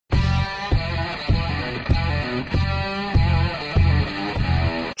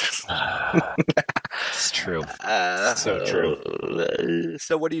It's true. So true.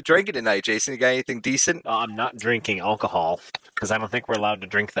 So what are you drinking tonight, Jason? You got anything decent? I'm not drinking alcohol because I don't think we're allowed to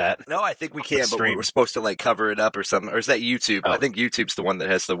drink that. No, I think we can, but Stream. we're supposed to like cover it up or something. Or is that YouTube? Oh. I think YouTube's the one that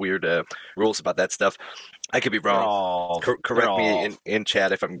has the weird rules about that stuff. I could be wrong. Correct me in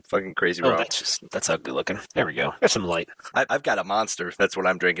chat if I'm fucking crazy wrong. That's ugly looking. There we go. There's some light. I've got a Monster. That's what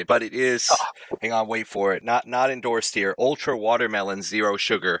I'm drinking. But it is, hang on, wait for it. Not endorsed here. Ultra Watermelon, 0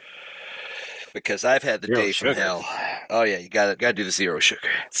 sugar. Because I've had the day from hell. Oh yeah, you gotta do the 0 sugar.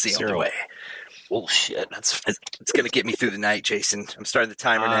 It's the only way. Bullshit. It's gonna get me through the night, Jason. I'm starting the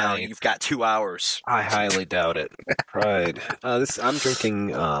timer now. You've got 2 hours. I highly doubt it. Pride. I'm drinking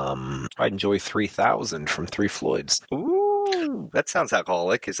Pride and Joy 3000 from Three Floyds. Ooh, that sounds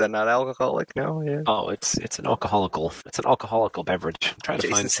alcoholic. Is that not alcoholic? No, yeah. Oh, it's an alcoholical beverage. I'm trying to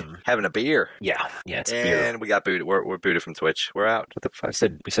find some. Having a beer. Yeah, it's beer. And we got booted. We're booted from Twitch. We're out. What the fuck?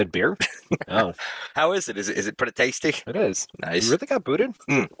 We said beer. Oh, how is it? Is it pretty tasty? It is. Nice. You really got booted?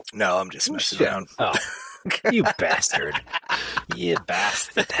 No, I'm just messing around. Oh. You bastard. You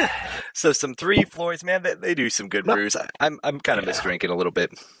bastard. So some Three Floyds, man, they do some good brews. I'm kind of misdrinking a little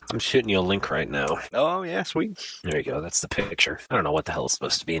bit. I'm shooting you a link right now. Oh, yeah, sweet. There you go. That's the picture. I don't know what the hell it's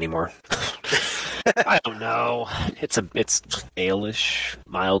supposed to be anymore. I don't know. It's ale-ish,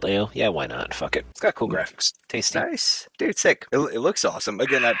 mild ale. Yeah, why not? Fuck it. It's got cool graphics. Tasty. Nice. Dude, sick. It looks awesome.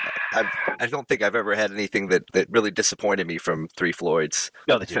 Again, I don't think I've ever had anything that really disappointed me from Three Floyds.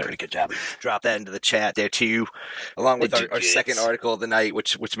 No, they did a pretty good job. Drop that into the chat there too, along with our second article of the night,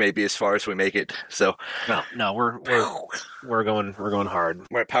 which may be as far as we make it. So no, we're going hard.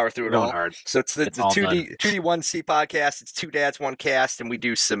 We're gonna power through it all. Hard. So it's the 2D1C podcast. It's 2 Dads, 1 Cast, and we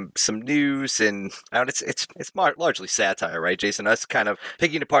do some news and it's largely satire, right, Jason? Us kind of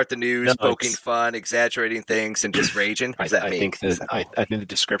picking apart the news, poking fun, exaggerating things, and just raging. Is that me? I think the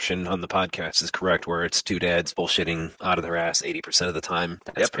description on the podcast is correct, where it's 2 dads bullshitting out of their ass 80% of the time.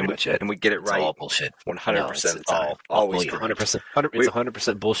 That's pretty much it. And we get it right. It's all bullshit. 100% of the time. Always 100%. It's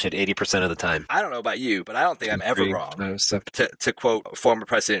 100% bullshit 80% of the time. I don't know about you, but I don't think I'm ever wrong. To quote former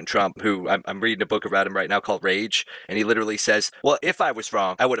President Trump, who I'm reading a book about him right now called Rage, and he literally says, well, if I was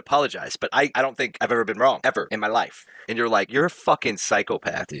wrong, I would apologize, but I don't think I've ever been wrong, ever, in my life. And you're like, you're a fucking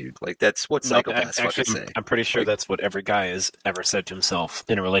psychopath, dude. Like, that's what psychopaths fucking say. I'm pretty sure that's what every guy has ever said to himself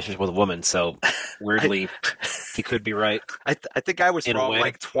in a relationship with a woman, so weirdly, he could be right. I think I was wrong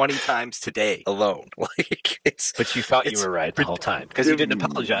like 20 times today alone. But you thought you were right the whole time because you didn't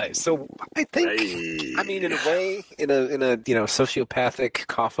apologize. So I think, in a way, in a sociopathic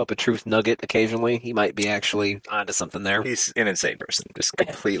cough up a truth nugget occasionally, he might be actually onto something there. He's an insane person, just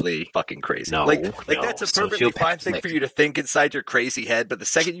completely fucking crazy. No, that's a perfectly fine thing for you to think inside your crazy head, but the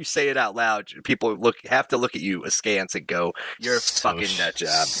second you say it out loud, people have to look at you askance and go, "You're a fucking nut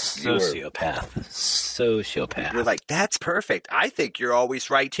job, sociopath." You're like, "That's perfect. I think you're always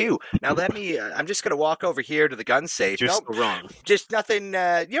right too." Now I'm just gonna walk over here to the gun safe. You're so wrong. Just nothing.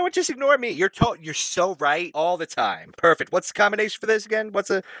 Just ignore me. You're so right all the time. Perfect. What's the combination for this again?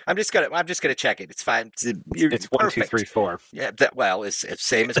 I'm just gonna check it. It's fine. It's 1, 2, 3, 4. Yeah. It's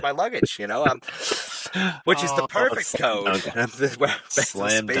same as my luggage. Which is the perfect code.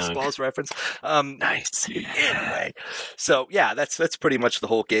 Slam Spaceballs reference. Nice. Anyway, so yeah, that's pretty much the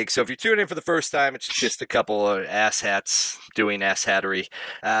whole gig. So if you're tuning in for the first time, it's just a couple of asshats doing asshattery.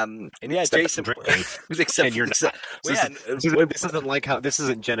 And yeah, Jason, and you're not. This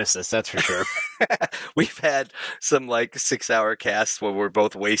isn't Genesis, that's for sure. We've had some 6-hour casts where we're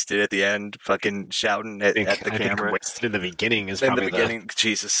both wasted at the end, fucking shouting at the camera. Wasted in the beginning is in the beginning.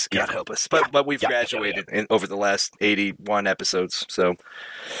 Jesus, God help us. But we've graduated over the last 81 episodes, so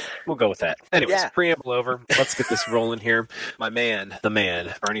we'll go with that. Anyways, preamble over. Let's get this rolling here. The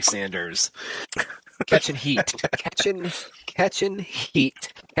man, Bernie Sanders, catching heat.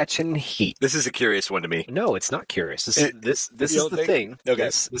 This is a curious one to me. No, it's not curious. This is the thing. Okay.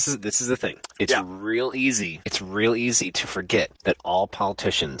 This is the thing. It's real easy. It's real easy to forget that all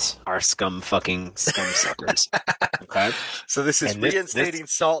politicians are scum suckers. Okay. So this is reinstating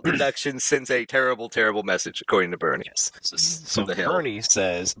salt deduction sends a terrible, terrible message, according to Bernie. Yes. So Bernie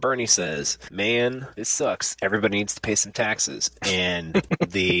says, man, this sucks. Everybody needs to pay some taxes. And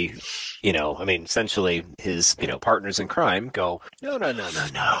essentially his, partners in crime go, no.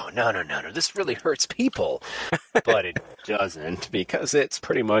 This really hurts people. but it doesn't, because it's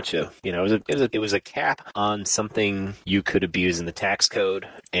pretty much it was a cap on something you could abuse in the tax code,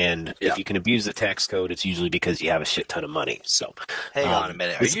 and if you can abuse the tax code, it's usually because you have a shit ton of money. So, hang on a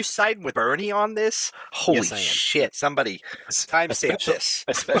minute, are you siding with Bernie on this? Holy shit! Somebody timestamp this,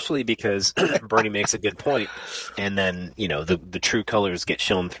 especially because Bernie makes a good point, and then the true colors get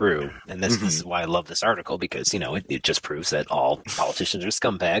shown through, and this is why I love this article, because it just proves that all politicians are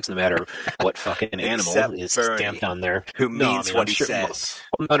scumbags, no matter what fucking animal is stamped on there. Who means what he says?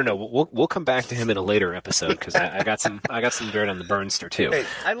 No. We'll come back to him in a later episode, because I got some dirt on the Bernster too. Hey,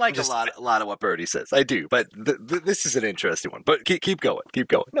 I like a lot of what Bernie says. I do, but this is an interesting one. But keep going.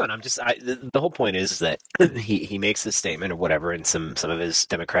 No, and the whole point is that he makes this statement or whatever, and some of his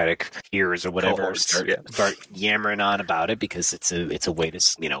Democratic peers or whatever start yammering on about it, because it's a way to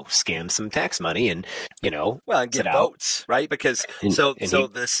scam some tax money and get votes, right? Because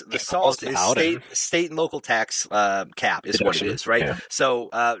the SALT is state and local tax cap is what it is, right? Yeah. So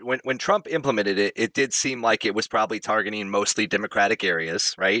when Trump implemented it, it did seem like it was probably targeting mostly Democratic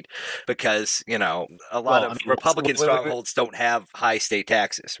areas, right? Because a lot of Republican strongholds don't have high state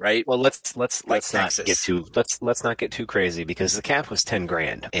taxes, right? Well, let's not get too crazy, because the cap was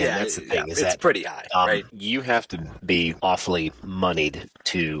 $10,000, and that's the thing, it's pretty high, right? You have to be awfully moneyed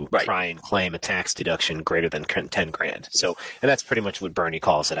to try and claim a tax deduction greater than $10,000. So, and that's pretty much what Bernie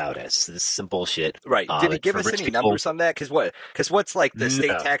calls it out as. This is some bullshit. Right? Did he give us any numbers on that? Because what's like the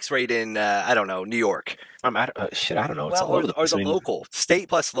state tax rate in I don't know, New York? I don't know. It's or the local state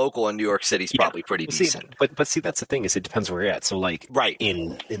plus local in New York City is probably pretty decent. But see, that's the thing, is it depends where you're at. So like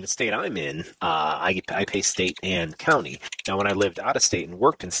in the state I'm in, I pay state and county. Now when I lived out of state and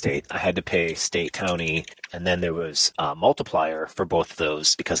worked in state, I had to pay state, county, and then there was a multiplier for both of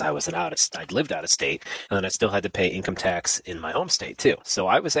those, because I'd lived out of state, and then I still had to pay income tax in my home state too. So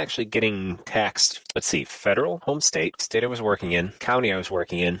I was actually getting taxed, federal, home state I was working in, county I was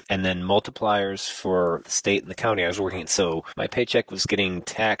working in, and then multipliers for the state and the county I was working in. So my paycheck was getting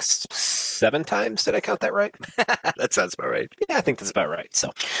taxed 7 times. Did I count that right? That sounds about right. Yeah, I think that's about right.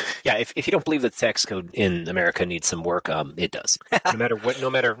 So yeah, if you don't believe that the tax code in America needs some work, it does. No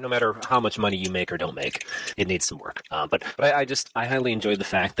matter how much money you make or don't make, it needs some work. But I highly enjoyed the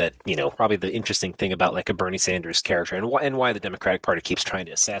fact that, probably the interesting thing about like a Bernie Sanders character, and why the Democratic Party keeps trying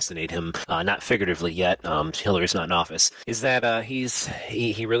to assassinate him, not figuratively yet, Hillary's not in office, is that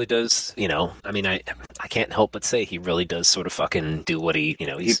he really does, I can't help but say he really does sort of fucking do what he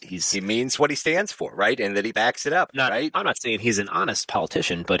means what he stands for, right? And that he backs it up, right? I'm not saying he's an honest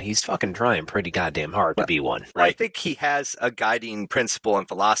politician, but he's fucking trying pretty goddamn hard to be one, right? I think he has a guiding principle and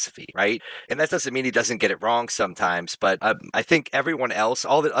philosophy, right? And that doesn't mean he doesn't get it wrong sometimes, but I think everyone else,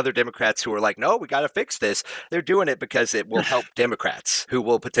 all the other Democrats who are like, no, we got to fix this, they're doing it because it will help Democrats who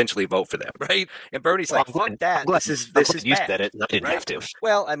will potentially vote for them, right? And Bernie's like, fuck that. This is bad. You said it. I didn't have to.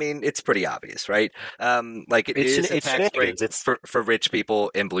 Well, I mean, it's pretty obvious, right? It's a tax break for rich people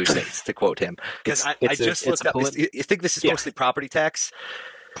in blue states, to quote him. Because I just looked up. You think this is mostly property tax?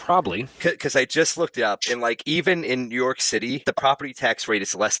 Probably. Because I just looked it up, and like even in New York City, the property tax rate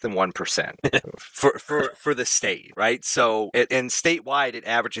is less than 1% for the state, right? So and statewide, it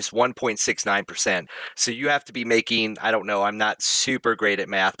averages 1.69%. So you have to be making, I don't know, I'm not super great at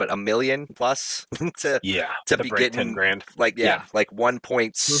math, but $1 million plus to be getting $10,000. Like like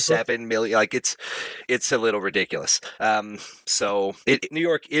 1.7 million. Like it's a little ridiculous. So New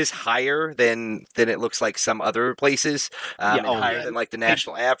York is higher than it looks like some other places, higher than like the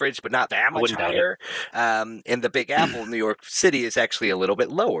national average, but not that much higher. And the Big Apple, New York City, is actually a little bit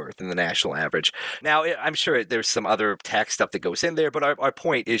lower than the national average. Now, I'm sure there's some other tax stuff that goes in there, but our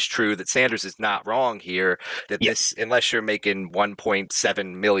point is true that Sanders is not wrong here. That this, unless you're making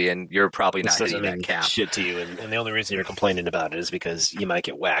 1.7 million, you're probably not hitting that cap. Shit to you, and the only reason you're complaining about it is because you might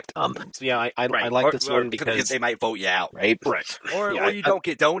get whacked. So yeah, I like this one because they might vote you out, right? Right. Or you don't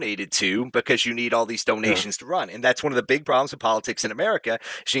get donated to because you need all these donations to run, and that's one of the big problems with politics in America.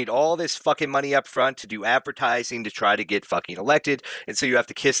 You need all this fucking money up front to do advertising to try to get fucking elected. And so you have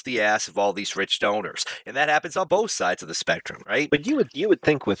to kiss the ass of all these rich donors. And that happens on both sides of the spectrum, right? But you would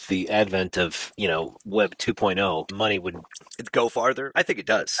think with the advent of, Web 2.0, money would go farther. I think it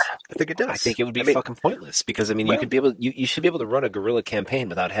does. I think it would be fucking pointless, because you could be able, you should be able to run a guerrilla campaign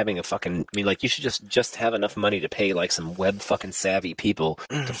without having a fucking, you should just have enough money to pay like some web fucking savvy people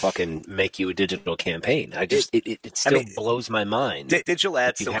to fucking make you a digital campaign. It still blows my mind. Digital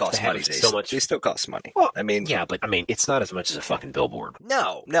ads still cost money. So much. They still cost money. Well, I mean, yeah, but I mean, it's not as much as a fucking billboard.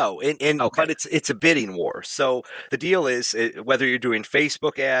 No, okay. But it's a bidding war. So the deal is, whether you're doing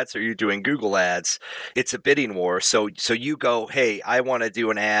Facebook ads or you're doing Google ads, it's a bidding war. So you go, hey, I want to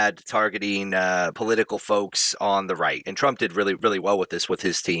do an ad targeting political folks on the right, and Trump did really, really well with this with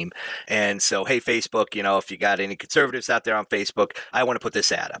his team. And so, hey, Facebook, you know, if you got any conservatives out there on Facebook, I want to put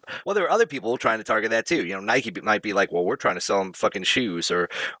this ad up. Well, there are other people trying to target that too. You know, Nike might be like, well, we're trying to sell them fucking shoes, or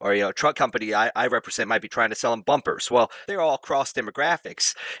you know, a truck company I represent might be trying to sell them bumpers. Well, they're all cross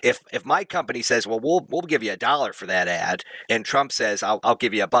demographics. If my company says, well, we'll give you $1 for that ad, and Trump says, I'll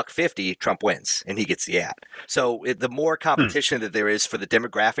give you $1.50, Trump wins and he gets the ad. So the more competition that there is for the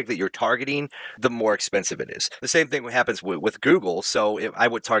demographic that you're targeting, the more expensive it is. The same thing happens with Google. So if I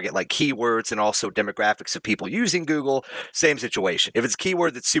would target like keywords and also demographics of people using Google, same situation. If it's a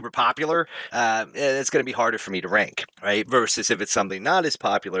keyword that's super popular, it's going to be harder for me to rank, right? Versus if it's something not as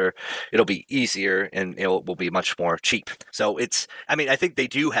popular, it'll be easier and it will be much more cheap. So I think they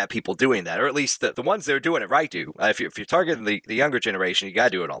do have people doing that, or at least the ones that are doing it right do. If you're targeting the younger generation, you got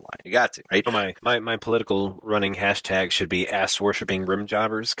to do it online. You got to, right? My political running hashtag should be ass worshipping rim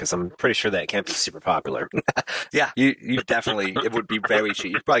jobbers, because I'm pretty sure that can't be super popular. Yeah, you definitely, it would be very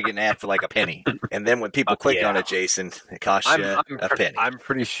cheap. You'd probably get an ad for like a penny. And then when people click on it, Jason, it costs you a penny. I'm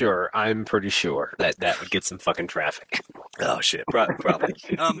pretty sure that would get some fucking traffic. Oh, shit. Probably.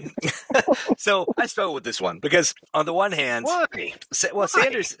 So I struggle with this one because on the one hand, well,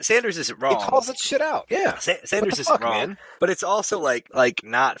 Sanders isn't wrong. He calls it shit out. Yeah. Sanders isn't wrong, man. But it's also like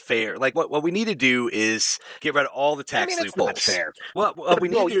not fair. Like what we need to do is get rid of all the tax loopholes. Not fair. What we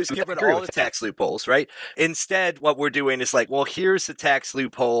need to do is get rid of all the tax loopholes, right? Instead, what we're doing is like, well, here's the tax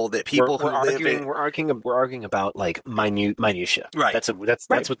loophole that people we're arguing about like minutia. Right. That's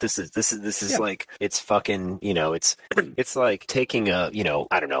what this is. This is like, it's fucking, you know, it's like taking a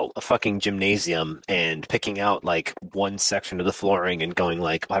fucking gymnasium and picking out like one section of the flooring and going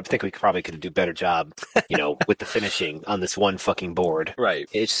like, well, I think we probably could do a better job, you know, with the finishing on this one fucking board. Right.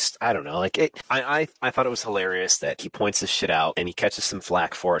 It's just, I don't know. Like I thought it was hilarious that he points this shit out and he catches some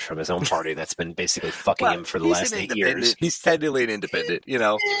flack for it from his own party that's been basically fucking him for the last 8 years. He's technically an independent, you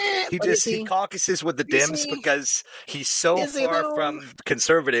know. He caucuses with the Dems because he's so far from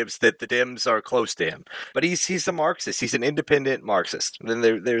conservatives that the Dems are close to him. But he's a Marxist. He's an independent Marxist. Then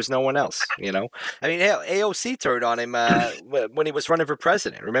there's no one else, you know. I mean, hell, AOC turned on him when he was running for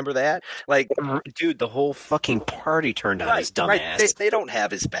president. Remember that? Like, dude, the whole fucking party turned on his dumbass. Right. They don't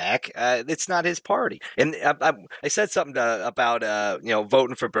have his back. It's not his party. And I said something about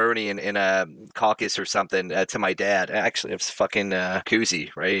voting for Bernie in a caucus or something to my dad. Actually, it was fucking Kuzi,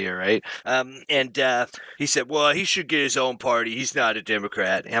 right? And he said, well, he should get his own party. He's not a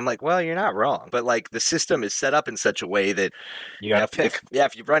Democrat. And I'm like, well, you're not wrong. But like the system is set up in such a way that you got to pick.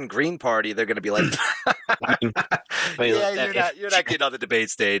 If you run Green Party, they're going to be like, you're not getting on the debate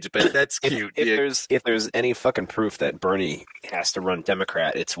stage, but that's cute. If there's any fucking proof that Bernie has to run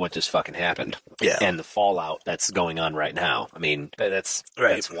Democrat, it's what just fucking happened. Yeah. And the fallout that's going on right now. I mean, that's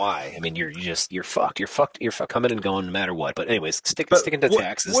why. I mean, you're fucked. You're coming and going no matter what. But anyways, sticking to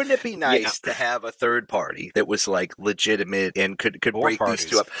taxes. Wouldn't it be nice to have a third party that was like legitimate and could break these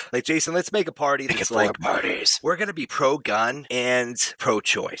two up? Like, Jason, let's make a party that's like parties. We're going to be pro-gun and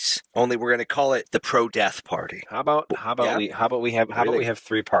pro-choice. Only we're going to call it the pro-death party. How about we have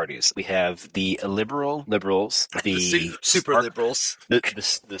three parties? We have the liberals, the super liberals,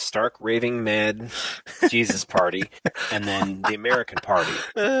 the stark raving mad Jesus party, and then the American party.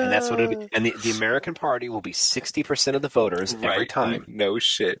 And that's what it'll be. And the American party will be 60% of the voters every time. No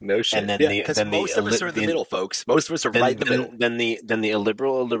shit. And then most of us are in the middle, folks. Most of us are right in the middle. Then the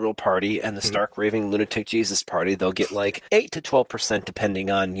illiberal party and the stark raving lunatic Jesus party, they'll get like 8 to 12% depending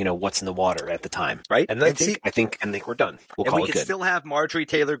on, you know, what's in the water at the time. Right? And I think we're done. We can still have Marjorie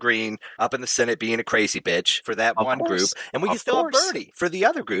Taylor Greene up in the Senate being a crazy bitch for that one group, and we can still have Bernie for the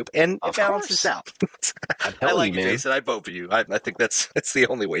other group, and it balances out. I like you, Jason. I vote for you. I think that's the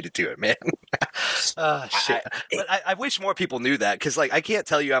only way to do it, man. Shit. But I wish more people knew that, because like I can't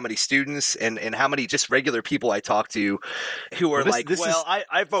tell you how many students and how many just regular people I talk to who are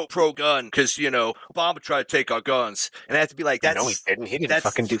I vote pro-gun because, you know, Obama tried to take our guns, and I have to be like, no, he didn't. He didn't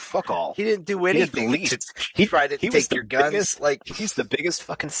fucking do fuck all. He didn't do anything. He tried to take your guns. He's the biggest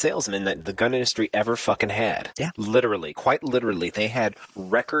fucking salesman that the gun industry ever fucking had. Yeah, quite literally, they had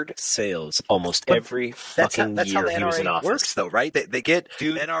record sales almost every fucking year he was in office. Works though, right? They get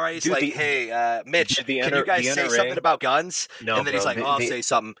NRA's hey, Mitch, can you guys say something about guns? No, and then he's like, I'll say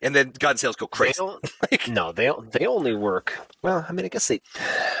something, and then gun sales go crazy. They only work. Well, I mean, I guess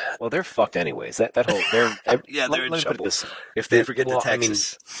Well, they're fucked anyways. That whole they're they're in trouble if they ever get to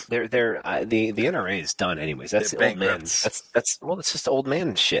Texas. I mean, the NRA is done anyways. That's the old man. That's it's just old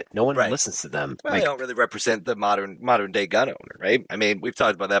man shit. No one listens to them. Well, they don't really represent the modern day gun owner, right? I mean, we've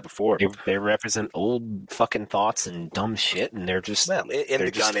talked about that before. They represent old fucking thoughts and dumb shit, and they're just in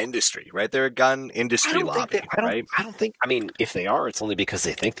the gun industry, right? They're a gun industry lobby, right? I don't think. I mean, if they are, it's only because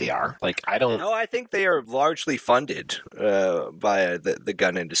they think they are. Like, I don't. No, I think they are largely funded by the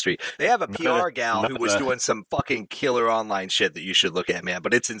gun industry. They have a PR gal who was doing some fucking killer online shit that you should look at, man.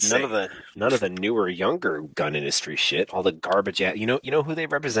 But it's insane. None of the newer, younger gun industry shit. All the garbage. You know who they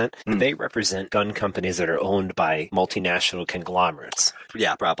represent? They represent gun companies that are owned by multinational conglomerates.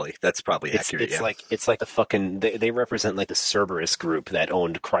 Yeah, probably. That's probably accurate. It's like the fucking. They represent like the Cerberus group that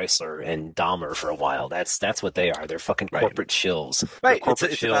owned Chrysler and Dahmer for a while. That's what they are. They're fucking corporate shills. Right.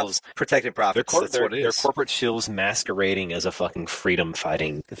 Corporate shills protecting profits. That's what it is. They're corporate shills masquerading as a fucking freedom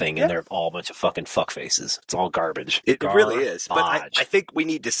fighting thing, and they're all a bunch of fucking fuckfaces. It's all garbage. It really is. But I think we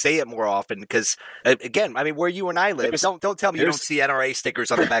need to say it more often because, again, I mean, where you and I live, don't tell me you don't see NRA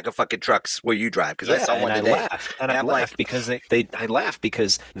stickers on the back of fucking trucks where you drive, because I saw one today. I laugh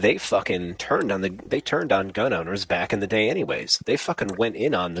because they fucking turned on gun owners back in the day anyways. They fucking went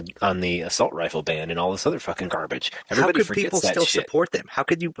in on the assault rifle ban and all this other fucking garbage. Everybody how could people still support them? How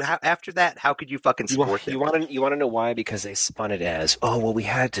could you after that? How could you fucking support them? You want to know why? Because they spun it as, oh well, we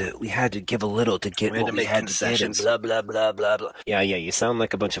had to give a little to get what we had to get, and blah blah blah blah blah. Yeah. You sound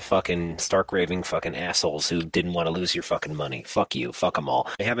like a bunch of fucking stark raving fucking assholes who didn't want to lose your fucking money. Fuck you. Fuck them all.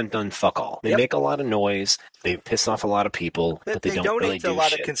 They haven't done fuck all. They make a lot of noise. They piss off a lot of people, but they don't really do shit. They donate to a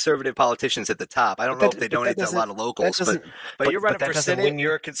lot of conservative politicians at the top. I don't know if they donate to a lot of locals, but you're running for Senate. When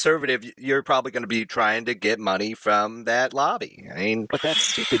you're a conservative, you're probably going to be trying to get money from that lobby. I mean, but that's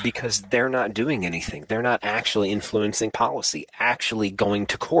stupid because they're not doing anything. They're not actually influencing policy, actually going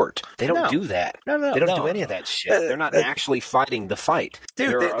to court. They don't do that. No. They don't do any of that shit. They're not actually fighting the fight.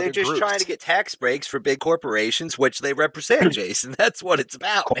 Dude, they're just trying to get tax breaks for big corporations, which they represent, Jason. That's what it's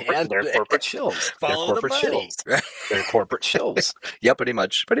about, man. They're corporate shills. Follow the money. They're corporate shills. Yeah, pretty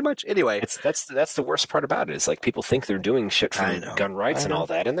much. Anyway, that's the worst part about it. Is like people think they're doing shit for gun rights and all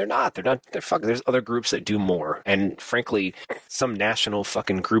that, and they're not. They're fucking. There's other groups that do more, and frankly, some national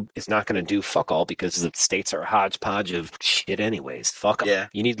fucking group is not going to do fuck all because the states are a hodgepodge of shit anyways. Fuck them. Yeah,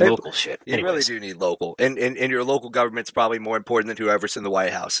 you need local shit. You really do need local, and your local government's probably more important than whoever's in the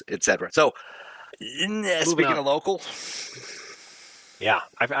White House, etc. So, speaking of local. Yeah,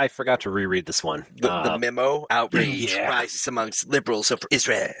 I forgot to reread this one. The memo, outrage rises amongst liberals of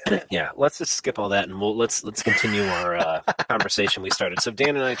Israel. Yeah, let's just skip all that and let's continue our conversation we started. So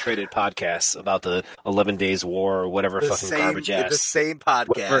Dan and I traded podcasts about the 11 Days War or whatever garbage ass. The same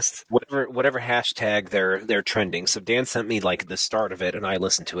podcast. Whatever hashtag they're trending. So Dan sent me like the start of it and I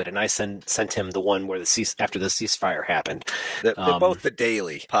listened to it and I sent him the one where after the ceasefire happened. They're both the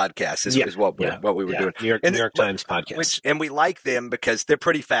daily podcast is what we were doing. New York Times podcast. And we like them because they're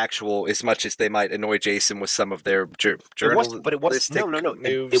pretty factual as much as they might annoy Jason with some of their journalistic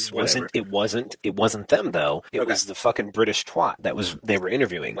news. It wasn't them though. It was the fucking British twat they were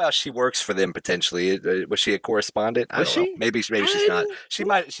interviewing. Well, she works for them potentially. Was she a correspondent? I don't know. Maybe she's not. She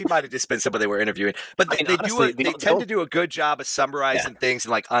might have just been somebody they were interviewing. But they tend to do a good job of summarizing things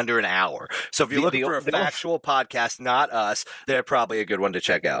in like under an hour. So if you're looking for a factual podcast, not us, they're probably a good one to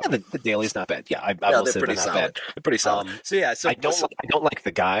check out. Yeah, the Daily's not bad. Yeah, I will say they're not bad. They're pretty solid. I don't like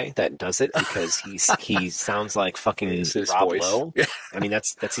the guy that does it because he sounds like fucking Rob Lowe. I mean,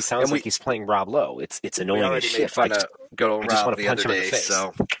 he sounds like he's playing Rob Lowe. It's annoying as shit. Made fun of good Rob the other day,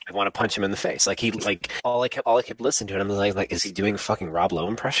 so I want to punch him in the face. Like all I kept listening to him. I'm like, is he doing a fucking Rob Lowe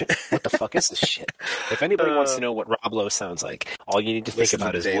impression? What the fuck is this shit? If anybody wants to know what Rob Lowe sounds like, all you need to think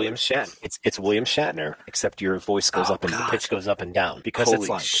about is William Shatner. It's William Shatner, except your voice goes up and the pitch goes up and down because Holy it's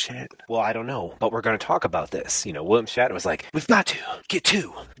like, shit. Well, I don't know, but we're going to talk about this. William Shatner was like, we've got to get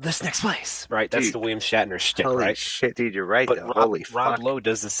to this next place, right? That's the William Shatner shtick, right? Holy shit, dude, you're right. But Rob Lowe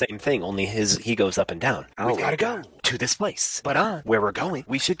does the same thing, only he goes up and down. We've got to go to this place, but where we're going,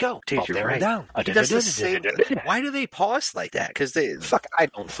 we should go. Dude, you're right. Down. He does the same. Why do they pause like that? Because I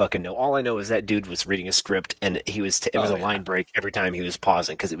don't fucking know. All I know is that dude was reading a script and he was. It was a line break every time he was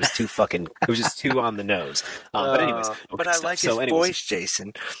pausing because it was too fucking. It was just too on the nose. But anyways, but I like his voice,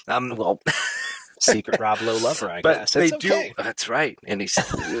 Jason. Secret Rob Lowe lover, I guess. They do. That's right, and he's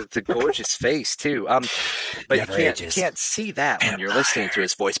the gorgeous face too. But you can't see that when you're listening to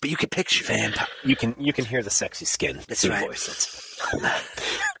his voice, but you can picture it. You can hear the sexy skin. That's right. Voice.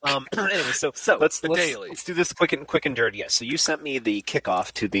 Anyway, so let's do this quick and dirty. Yes. So you sent me the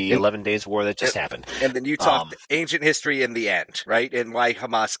kickoff to the 11 Days War that just happened, and then you talked ancient history in the end, right? And why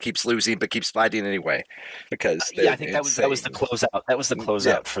Hamas keeps losing but keeps fighting anyway. Because I think that was the closeout. That was the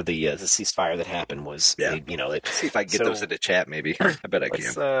closeout for the ceasefire that happened. Was see if I can get those in the chat. Maybe I bet I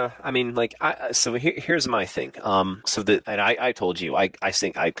can. I mean, so here's my thing. I told you, I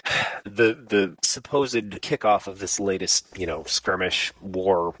think the supposed kickoff of this latest, skirmish,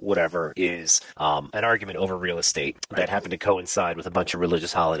 war, whatever, is an argument over real estate that happened to coincide with a bunch of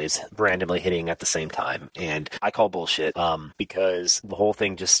religious holidays randomly hitting at the same time. And I call bullshit because the whole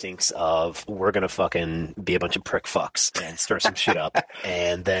thing just stinks of we're going to fucking be a bunch of prick fucks and stir some shit up.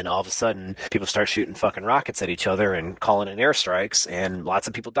 And then all of a sudden, people start shooting fucking rockets at each other and calling in airstrikes, and lots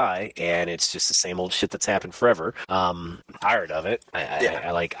of people die. And it's just the same old shit that's happened forever. Tired of it.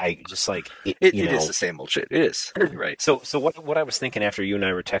 It is the same old shit. It is. Right. So what I was thinking after you and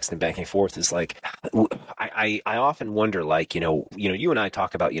I were texting back and forth is I often wonder, you and I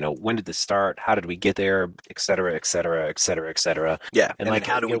talk about, when did this start? How did we get there? Et cetera, et cetera, et cetera, et cetera. Yeah. And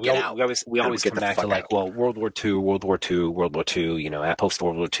how do we get out? We always come back to World War II, World War II, post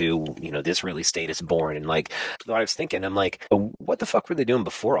World War II, the Israeli state is born. And what I was thinking, I'm like, what the fuck were they doing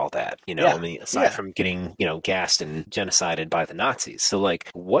before all that? I mean, aside from getting, gassed and genocided by the Nazis. So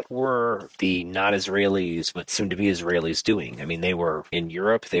what were the not Israelis, but soon to be Israelis doing? I mean, they were in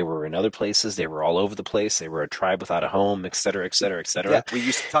Europe, they were in other places, they were all over the place, they were a tribe without a home, et cetera, et cetera, et cetera. Yeah, we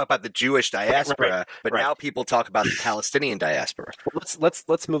used to talk about the Jewish diaspora, but now people talk about the Palestinian diaspora. Well,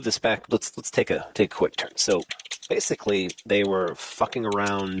 let's move this back. Let's take a quick turn. So basically, they were fucking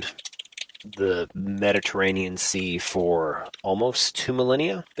around the Mediterranean Sea for almost 2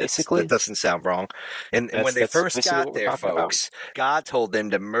 millennia, basically. That doesn't sound wrong. And when they first got there, folks, God told them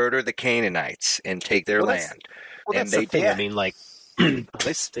to murder the Canaanites and take their land. And they did. I mean,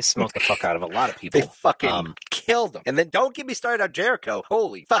 they smoked the fuck out of a lot of people. They fucking killed them. And then don't get me started on Jericho.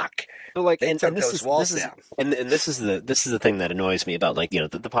 Holy fuck. So they took those walls down. And this is the thing that annoys me about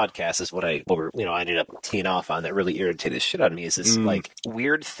the podcast is what I ended up teeing off on that really irritated the shit out of me is this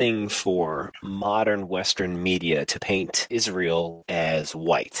weird thing for modern Western media to paint Israel as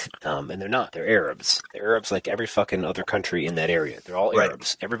white. And they're not. They're Arabs. They're Arabs like every fucking other country in that area. They're all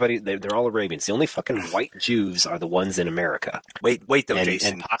Arabs. Everybody, they're all Arabians. The only fucking white Jews are the ones in America. Wait though,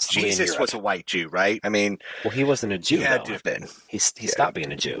 Jason. Jesus was a white Jew, right? I mean, well, he wasn't a Jew. He had to have been. He stopped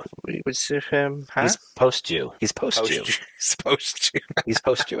being a Jew. Was He's post-Jew. He's post-Jew. He's post-Jew. He's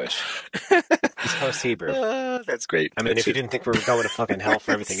post-Jewish. He's post-Hebrew. That's great. I mean, if you didn't think we were going to fucking hell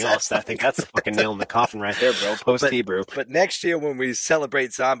for everything else, I think that's the fucking nail in the coffin right there, bro. Post-Hebrew. But next year when we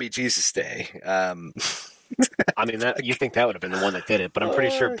celebrate Zombie Jesus Day, I mean, you think that would have been the one that did it, but I'm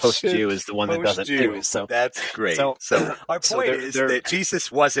pretty sure post-Jew is the one that does it too. So that's great. So our point is that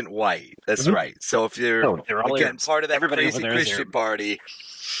Jesus wasn't white. That's right. So if you're again part of that crazy Christian party,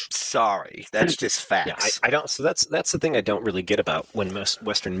 sorry, that's just facts. I don't. So that's the thing I don't really get about when most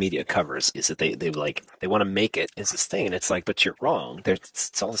Western media covers is that they want to make it as this thing, and it's but you're wrong.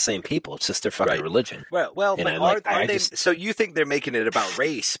 It's all the same people. It's just their fucking religion. Well, but are they? So you think they're making it about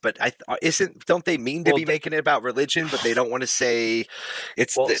race, but don't they mean to be making it about religion? But they don't want to say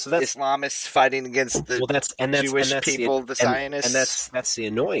it's Islamists fighting against the Jewish people, the Zionists, and that's the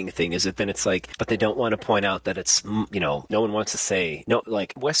annoying thing is that then it's but they don't want to point out that it's no one wants to say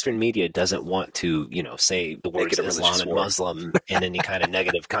Western media doesn't want to, say the words Islam and Muslim in any kind of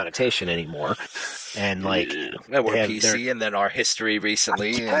negative connotation anymore. And we're PC, and then our history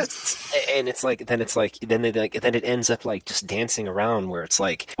recently, and it's then it ends up just dancing around where it's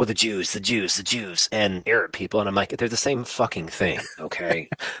the Jews, and Arab people, and I'm they're the same fucking thing, okay?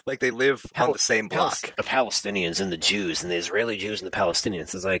 They live on the same block. The Palestinians and the Jews, and the Israeli Jews and the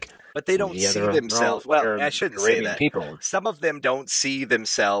Palestinians is but they don't see themselves. Well, I shouldn't say that. People. Some of them don't see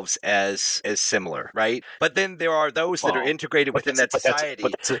themselves as similar, right? But then there are those that are integrated within that society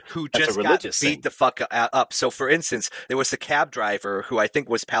who just got beat the fuck up. So, for instance, there was a cab driver who I think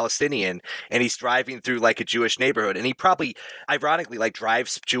was Palestinian, and he's driving through a Jewish neighborhood, and he probably, ironically,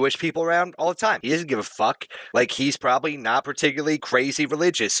 drives Jewish people around all the time. He doesn't give a fuck. He's probably not particularly crazy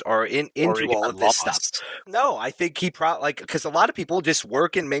religious or into all of this stuff. No, I think he probably because a lot of people just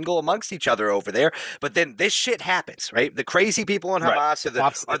work and mingle amongst each other over there. But then this shit happens, right? The crazy people in Hamas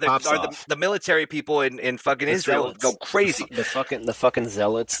are the military people in fucking Israel zealots. Go crazy. The fucking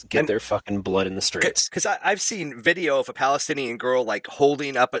zealots get their fucking blood in the streets. Because I've seen video of a Palestinian girl like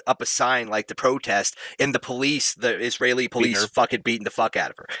holding up a sign like to protest, and the Israeli police fucking beating the fuck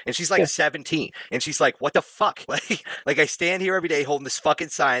out of her. And she's like 17, and she's like, "What the fuck?" Like I stand here every day holding this fucking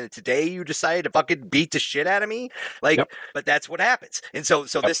sign, and today you decided to fucking beat the shit out of me. But that's what happens. And so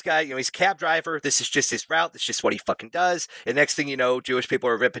this guy, he's a cab driver. This is just his route. That's just what he fucking does. And next thing you know, Jewish people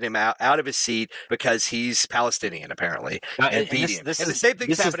are ripping him out of his seat because he's Palestinian, apparently, and beating him. And the same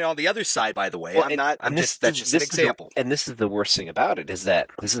thing's happening on the other side, by the way. That's just an example. And this is the worst thing about it, is that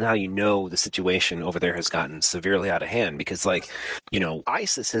this is how you know the situation over there has gotten severely out of hand, because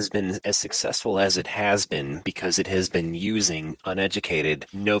ISIS has been as successful as it has been because it has been using uneducated,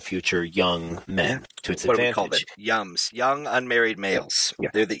 no future young men to its advantage. What do we call them? Yums, young unmarried males. Yeah.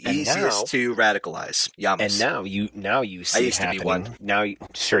 They're the easiest to radicalize. Yums. And now you see I used happening. To be one. Now,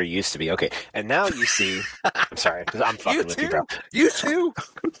 sure, you used to be. Okay. And now you see. I'm sorry, I'm fucking with you, bro. You too.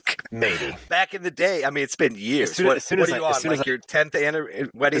 Maybe. Back in the day, I mean, it's been years. What are you on? Like your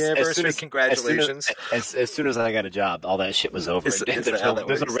 10th wedding anniversary? Congratulations. As soon as I got a job, all that shit was over. There's no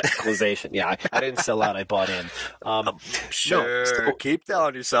radicalization. Yeah, I didn't sell out. I bought in. Keep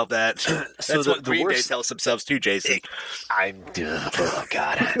telling yourself that. That's what Green Day tells themselves too, Jason. Oh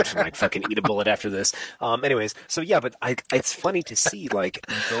God, I might fucking eat a bullet after this. Anyways, so yeah, but it's funny to see like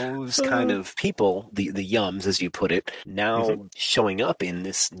those kind of people, the yums, as you put it, now showing up in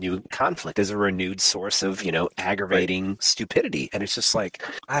this new conflict as a renewed source of aggravating stupidity, and it's just like,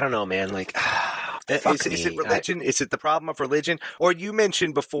 I don't know, man. Like, is it religion? Is it the problem of religion? Or you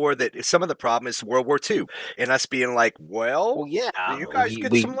mentioned before that some of the problem is World War II and us being like, well yeah, you guys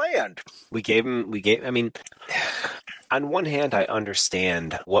get some land. We gave. I mean, on one hand, I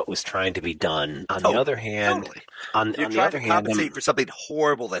understand what was trying to be done. On the other hand, you're trying to compensate for something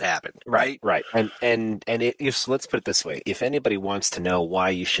horrible that happened, right? Right. And let's put it this way: if anybody wants to know why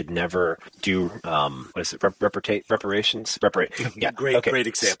you should never do reparations, great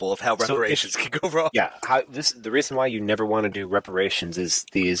example of how reparations can go wrong. Yeah, the reason why you never want to do reparations is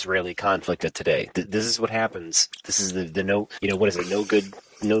the Israeli conflict of today. This is what happens. This is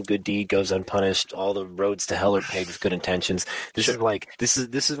no good deed goes unpunished. All the roads to hell are paved with good intentions. This is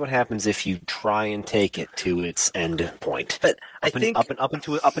what happens if you try and take it to its end point. But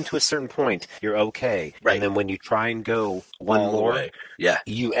up into a certain point, you're okay. Right. And then when you try and go one more,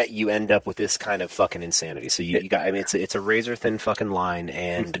 you end up with this kind of fucking insanity. So you got. I mean, it's a razor thin fucking line,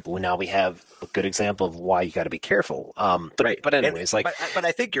 and now we have a good example of why you got to be careful. But anyways, but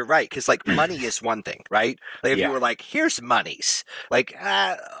I think you're right, because like money is one thing, right? Like if you were like, here's monies, like.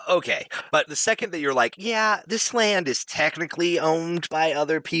 Okay. But the second that you're like, yeah, this land is technically owned by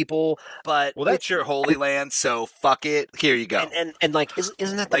other people, but it's your holy land, so fuck it. Here you go. And like,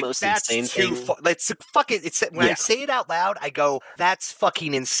 isn't that the most insane thing? Fuck it. When I say it out loud, I go, that's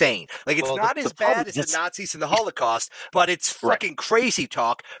fucking insane. Like, it's not as bad as the Nazis and the Holocaust, but it's fucking crazy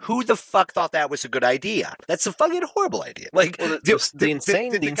talk. Who the fuck thought that was a good idea? That's a fucking horrible idea. Like,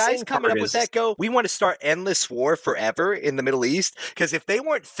 the guys coming up with that go, we want to start endless war forever in the Middle East, because if they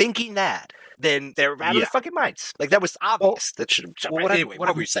weren't thinking that, then they're out of their fucking minds. Like, that was obvious. Anyway,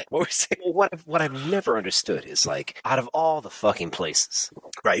 what were you saying? What I've never understood is, like, out of all the fucking places,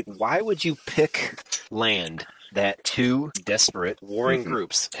 right? Why would you pick land that two desperate warring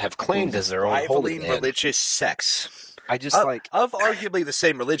groups have claimed as their own holy land? Religious sects. I just of arguably the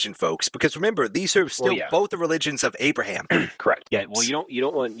same religion, folks, because remember, these are still both the religions of Abraham. Correct. Yeah. Well, you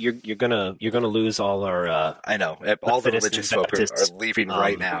don't want you're gonna lose all our. I know all the religious folk are leaving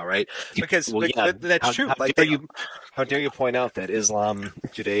right now, right? Because that's true. How dare you point out that Islam,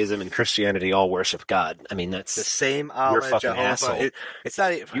 Judaism, and Christianity all worship God? I mean, that's the same. Allah, you're a fucking Jehovah. asshole. It's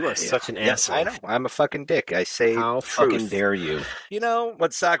not. You are such an asshole. I know. I'm a fucking dick. I say how truth. Fucking dare you? You know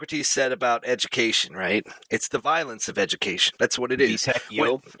what Socrates said about education, right? It's the violence of education. That's what it is.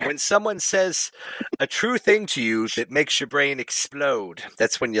 When someone says a true thing to you that makes your brain explode,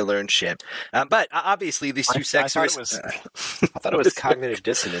 that's when you learn shit. But obviously, these two sects are. I thought it was cognitive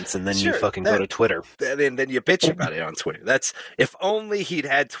dissonance, and then you fucking go to Twitter. And then you bitch about it on Twitter. That's if only he'd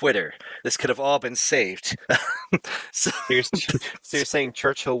had Twitter. This could have all been saved. So you're saying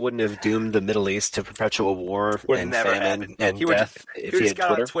Churchill wouldn't have doomed the Middle East to perpetual war and famine and death if he had got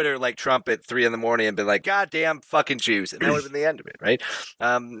Twitter? On Twitter like Trump at 3 a.m. and been like, "Goddamn fucking Jews, and that would have been the end of it, right?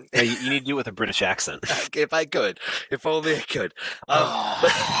 You need to do it with a British accent. If I could, if only I could.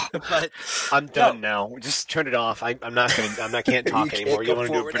 But I'm done now. Just turn it off. I can't talk anymore. You want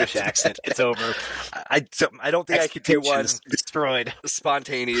to do a British accent? It's over. I don't think I could do one destroyed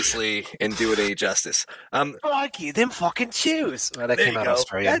spontaneously and do it any justice. Crikey, them fucking Jews. Well, that came out of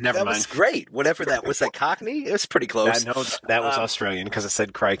Australia. Never mind. That was great. Whatever that was, like Cockney. It was pretty close. That was Australian because it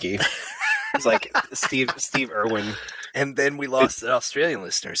said crikey. It's like Steve Irwin. And then we lost the Australian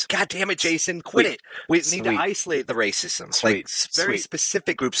listeners. God damn it, Jason. Quit it. We need to isolate the racism. Very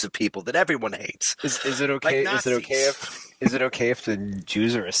specific groups of people that everyone hates. Is it okay? Like is it okay if the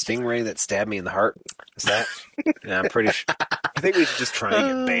Jews are a stingray that stabbed me in the heart? Is that? Yeah, I'm pretty sure. I think we should just try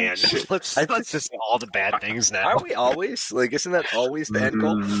and get banned. Let's just say all the bad things now. Are we always? Like, isn't that always the end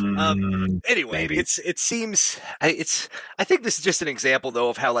goal? Anyway, maybe. I think this is just an example, though,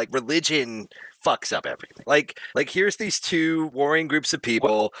 of how, like, religion fucks up everything. Like here's these two warring groups of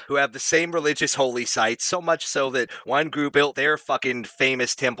people who have the same religious holy sites, so much so that one group built their fucking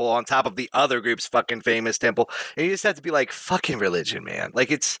famous temple on top of the other group's fucking famous temple, and you just have to be like, fucking religion, man. Like,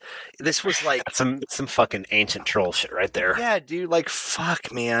 this was like some fucking ancient troll shit right there. Yeah, dude. Like,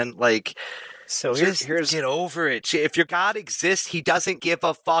 fuck, man. Like. So here's get over it. If your God exists, he doesn't give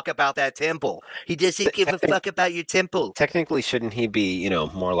a fuck about that temple. He doesn't give a fuck about your temple. Technically, shouldn't he be,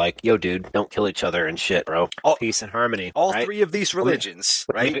 more like, yo, dude, don't kill each other and shit, bro. Peace and harmony. All three of these religions,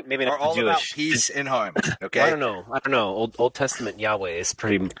 right? Maybe not are all Jewish. About peace and harmony. Okay. I don't know. Old Testament Yahweh is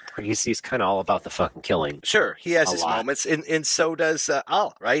pretty. He's kind of all about the fucking killing. Sure, he has his moments, and so does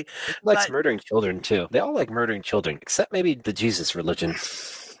Allah, right? He likes murdering children too. They all like murdering children, except maybe the Jesus religion.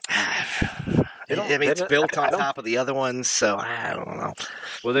 It's built on top of the other ones, so I don't know.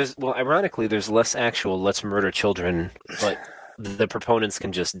 Well, ironically, there's less actual let's murder children, but the proponents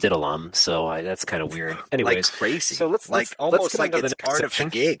can just diddle them, so that's kind of weird. Anyways, like crazy. So let's almost like it's part of the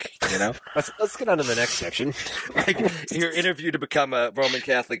gig, Let's get on to the next section. Like your interview to become a Roman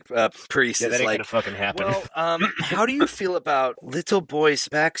Catholic priest that is ain't like, gonna fucking happen. Well, how do you feel about little boys'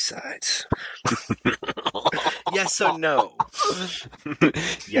 backsides? Yes or no?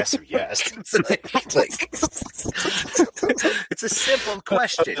 Yes or yes. It's a simple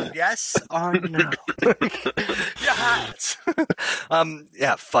question. Yes or no? Yes.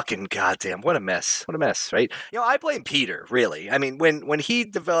 Yeah, fucking goddamn. What a mess. What a mess, right? I blame Peter, really. I mean, when he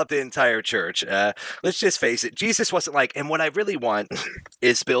developed the entire church, let's just face it, Jesus wasn't like, and what I really want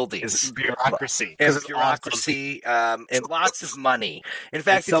is buildings. It's bureaucracy. And bureaucracy, and lots of money. In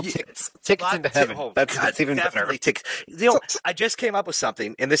fact, tickets into heaven. That's even better. Tickets. I just came up with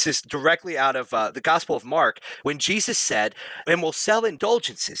something, and this is directly out of the Gospel of Mark, when Jesus said, and we'll sell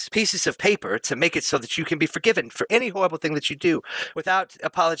indulgences, pieces of paper, to make it so that you can be forgiven for any horrible thing that you do without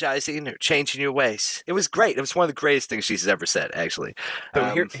apologizing or changing your ways. It was great. It was one of the greatest things Jesus ever said, actually.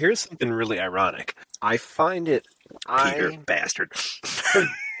 So here's something really ironic. I find it... Peter, bastard.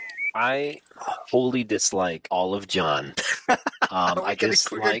 I wholly dislike all of John. I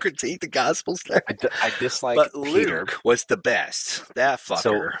dislike critique the Gospels there. I dislike but Peter. Luke was the best. That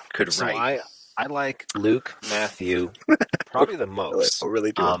fucker could write. I like Luke, Matthew, probably the most. We're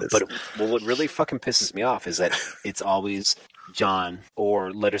really doing this. But what really fucking pisses me off is that it's always John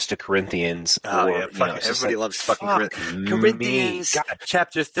or letters to Corinthians. Everybody loves fucking Corinthians. God,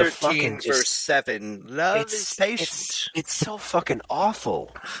 chapter 13, verse 7. Love is patient. It's so fucking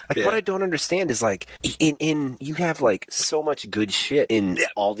awful. What I don't understand is like in you have like so much good shit in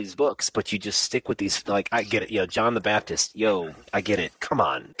all these books, but you just stick with these. Like, I get it. John the Baptist. I get it. Come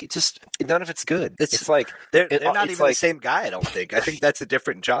on. None of it's good. It's like they're not even the same guy. I don't think. I think that's a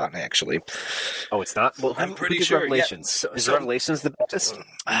different John, actually. Oh, it's not. Well, I'm pretty sure. Revelations. Is Revelations the Baptist?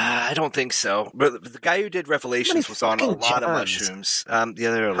 I don't think so. But the guy who did Revelations was on a lot of mushrooms. How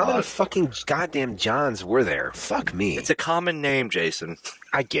many fucking goddamn Johns were there? Fuck me. It's a common name, Jason.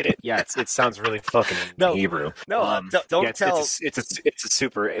 I get it. Yeah, it sounds really fucking Hebrew. No, don't tell. It's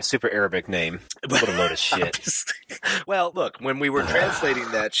a super Arabic name. What a load of shit. Well, look, when we were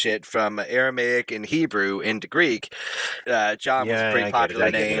translating that shit from Aramaic and Hebrew into Greek, John was a pretty popular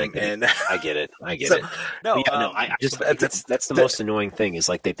name. I get it. That's the most annoying thing is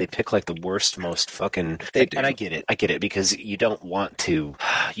like they pick like the worst, most fucking. And I get it because you don't want to.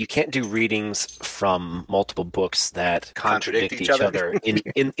 You can't do readings from multiple books that contradict each other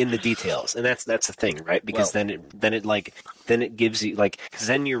in the details, and that's the thing, right? Because then it gives you like, because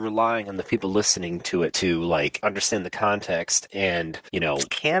then you're relying on the people listening to it to like understand the context and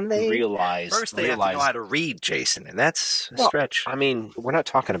can they realize first they have to know how to read, Jason, and that's a stretch. I mean, we're not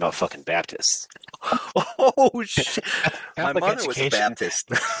talking about fucking Baptists. Oh shit! My mother was a Baptist.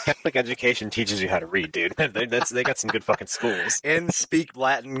 Catholic education teaches you how to read, dude. They got some good fucking schools and speak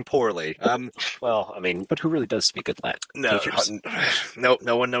Latin poorly. Well, I mean, but who really does speak good Latin?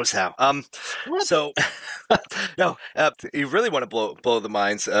 No one knows how. So no, you really want to blow the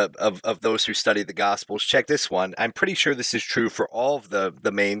minds of those who study the Gospels. Check this one. I'm pretty sure this is true for all of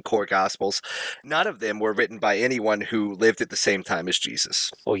the main core Gospels. None of them were written by anyone who lived at the same time as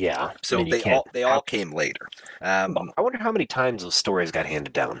Jesus. Well, yeah. So I mean, they all came later. I wonder how many times those stories got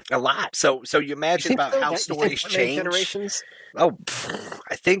handed down. A lot. So you imagine about how stories change. Generations? Oh,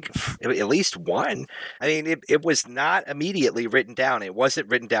 I think at least one. I mean, it was not immediately written down. It wasn't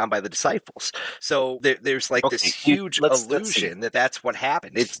written down by the disciples. So there's like this huge illusion that that's what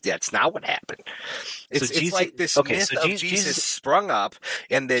happened. That's not what happened. It's like this myth of Jesus sprung up,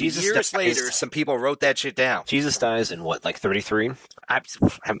 and then years later, some people wrote that shit down. Jesus dies in what, like 33?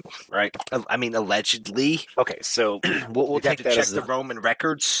 Right. I mean, allegedly. Okay, so we'll take that check the Roman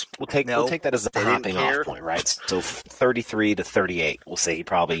records. We'll take that as a hopping off point, right? So 33 to 38, we'll say he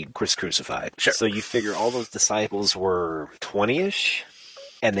probably was crucified. Sure. So you figure all those disciples were 20-ish,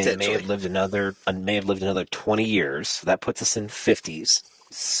 and they may have lived another 20 years. So that puts us in 50s.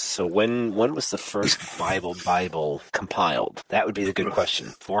 So when was the first Bible compiled? That would be the good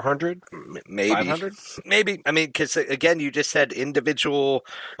question. 400? Maybe. 500? Maybe. I mean, because again, you just said individual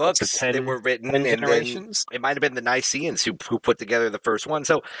books that were written in generations. It might have been the Nicaeans who put together the first one.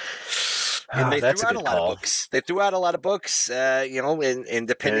 So and they threw out a lot of books. They threw out a lot of books, and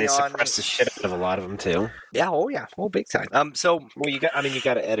depending on... they suppressed the shit out of a lot of them, too. Yeah, oh, big time. You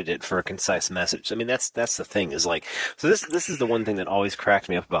got to edit it for a concise message. I mean, that's the thing, is like, so this is the one thing that always cracked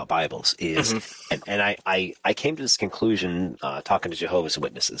me up about Bibles is, and I came to this conclusion talking to Jehovah's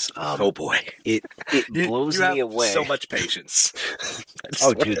Witnesses. Oh boy, it blows me away. So much patience.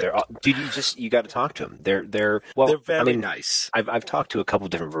 Oh, dude, you got to talk to them. They're very nice. I've talked to a couple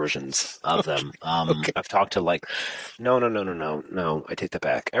different versions of them. Okay. I've talked to no, I take that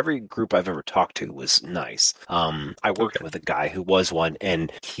back. Every group I've ever talked to was nice. I worked with a guy who was one,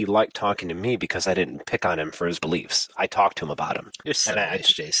 and he liked talking to me because I didn't pick on him for his beliefs. I talked to him about him. You're so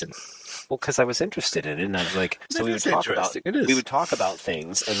nice, Jason. Well, because I was interested in it, and I was like, so we would talk about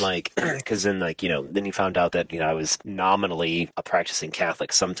things, and like, because then then he found out that I was nominally a practicing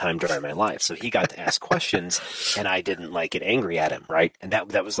Catholic sometime during my life, so he got to ask questions, and I didn't like get angry at him, right? And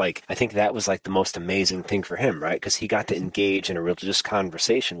that was like, I think that was like the most amazing thing for him, right? Because he got to engage in a religious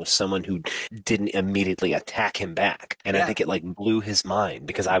conversation with someone who didn't immediately attack him back, and I think it like blew his mind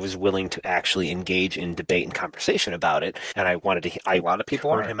because I was willing to actually engage in debate and conversation about it, and I wanted to. A lot of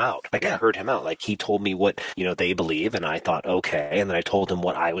people heard him out. Like I heard him out. Like he told me what they believe, and I thought okay, and then I told him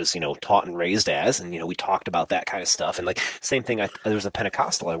what I was taught and raised as, and we talked about that kind of stuff, and like same thing. There was a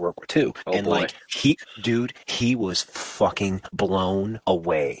Pentecostal I work with too, and boy. Like he was fucking blown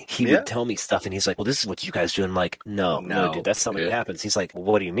away. He would tell me stuff, and he's like, "Well, this is what you guys do." And I'm like, "No, dude, that's not what happens." He's like, "Well,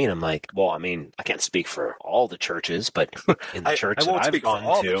 what do you mean?" I'm like, "Well, I mean, I can't speak for all the churches, but in the church that I've gone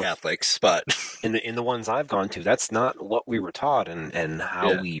all to, the Catholics, but in the ones I've gone to, that's not what we were taught and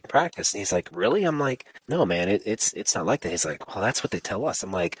how we practice." And he's like, "Really?" I'm like, "No, man, it's not like that." He's like, "Well, that's what they tell us."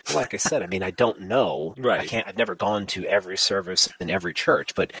 I'm like, "Like I said, I mean, I don't know. Right. I've never gone to every service in every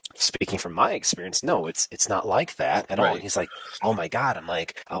church, but speaking from my experience, no, it's not like that at all." And he's like, "Oh my God." I'm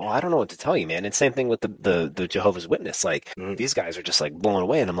like, "Oh, I don't know what to tell you, man." And same thing with the Jehovah's Witness. Like these guys are just like blown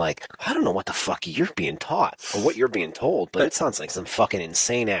away, and I'm like, I don't know what the fuck you're being taught or what you're being told, but it sounds like some fucking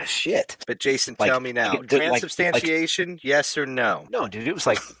insane ass shit. But Jason, tell me now, transubstantiation, yes or no? No, dude, it was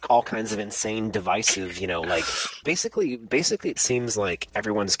like all kinds of insane, divisive, like basically it seems like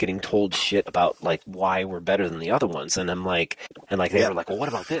everyone's getting told shit about like why we're better than the other ones, and I'm like, they were like, well, what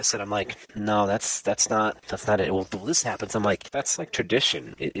about this? And I'm like, no, that's not it. Well, this happens. I'm like, that's like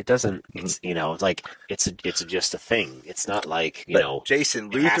tradition. It doesn't. It's like it's just a thing. It's not like Jason,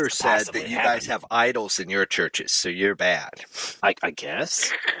 Luther said that you guys have idols in your churches, so you're bad. I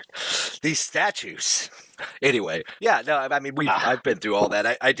guess these statues. Anyway, I mean, I've been through all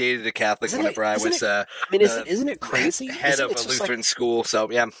that. I dated a Catholic whenever I was. Isn't it crazy? Head of a Lutheran school, so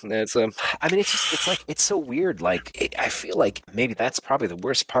yeah, it's. I mean, it's so weird. Like, I feel like maybe that's probably the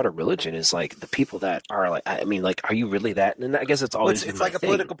worst part of religion is like the people that are like. I mean, like, are you really that? And I guess it's always it's like a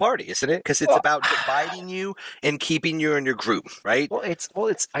political party, isn't it? Because it's about dividing you and keeping you in your group, right? Well,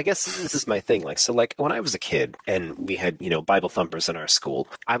 it's. I guess this is my thing. Like, so like when I was a kid and we had Bible thumpers in our school,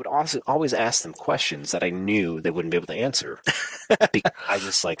 I would also always ask them questions that I knew they wouldn't be able to answer. I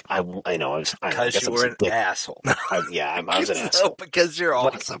just like I know I was because you were an asshole. I was an asshole because you're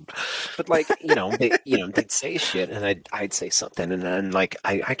awesome. But like they'd say shit, and I'd say something, and then like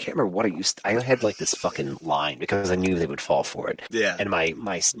I can't remember what I used. I had like this fucking line because I knew they would fall for it. Yeah. And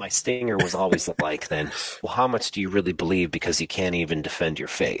my stinger was always like, then, well, how much do you really believe because you can't even defend your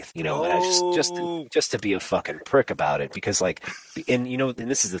faith? And I just to be a fucking prick about it, because like, and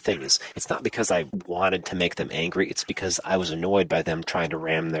this is the thing, is it's not because I wanted to make them angry, it's because I was annoyed by them trying to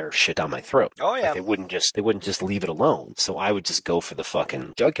ram their shit down my throat. Oh yeah. Like, they wouldn't just leave it alone. So I would just go for the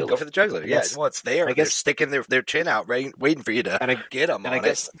fucking jugular. Go for the jugular. Yeah. Well, it's there. I guess, they're sticking their chin out, waiting for you to get them. And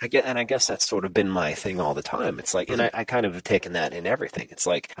I guess that's sort of been my thing all the time. It's like, and I kind of have taken that in everything. It's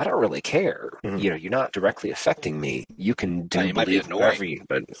like, I don't really care. Mm-hmm. You're not directly affecting me. You can do believe whatever you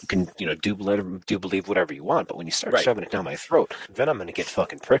can, do believe whatever you want. But when you start shoving it down my throat, then I'm going to get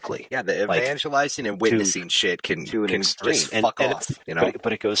fucking prickly. Yeah, the evangelizing and witnessing shit can just fuck off.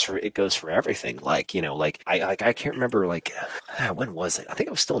 But it goes for everything. Like, I can't remember, like, when was it? I think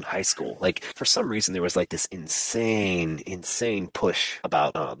I was still in high school. Like, for some reason there was like this insane push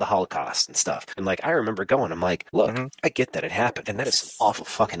about the Holocaust and stuff. And like, I remember going, I'm like, look, I get that it happened, and that is some awful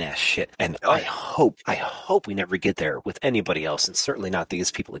fucking ass shit. And I hope we never get there with anybody else, and certainly not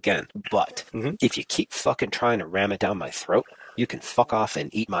these people again. But if you keep fucking trying to ram it down my throat, you can fuck off and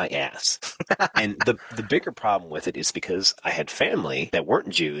eat my ass. And the bigger problem with it is because I had family that weren't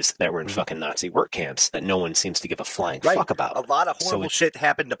Jews that were in fucking Nazi work camps that no one seems to give a flying fuck about. A lot of horrible shit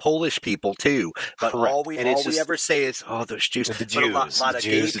happened to Polish people too. But all we ever say is, oh, those Jews. The Jews. A lot of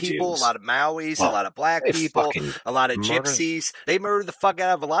gay people, a lot of Maoris, a lot of black people, a lot of gypsies. They murdered the fuck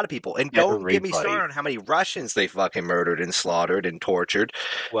out of a lot of people. And don't get me started on how many Russians they fucking murdered and slaughtered and tortured.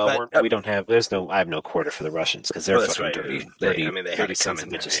 Well, we don't have. I have no quarter for the Russians because they're fucking dirty. They had to come in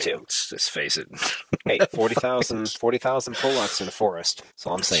bitches too. Let's face it. Hey, 40,000 Polacks in the forest. That's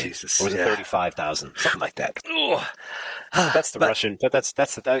all I'm saying. Jesus, or was it 35,000? Something like that. That's the Russian. But that's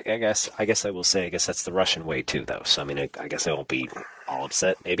I guess I will say. I guess that's the Russian way too, though. So I mean, I guess I won't be all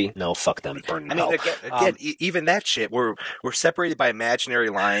upset. Maybe no. Fuck them. Burn in hell. Again, even that shit. We're separated by imaginary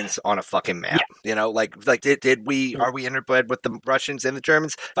lines on a fucking map. Yeah. Like did we? Are we interbred with the Russians and the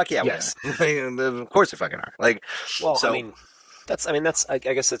Germans? Fuck yeah. Yes. Of course they fucking are. Like, well, so, I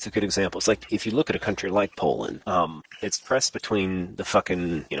guess that's a good example. It's like if you look at a country like Poland, it's pressed between the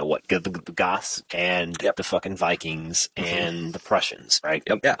fucking, the Goths and the fucking Vikings and the Prussians, right?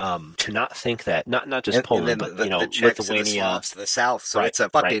 Yep. Yeah. To not think that, not just Poland, but the Lithuania, the Slavs to the south. So it's a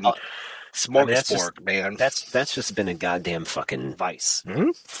fucking smorgasbord, man. That's just been a goddamn fucking vice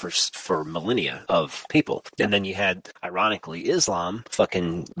for millennia of people. And then you had, ironically, Islam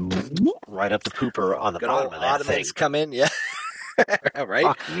fucking right up the pooper on the bottom of that Ottomans thing. Come in, yeah. Right?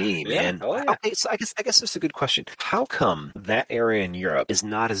 Fuck me, man. Oh, yeah. Okay, so I guess that's a good question. How come that area in Europe is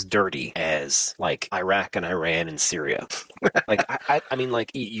not as dirty as like Iraq and Iran and Syria? Like I mean,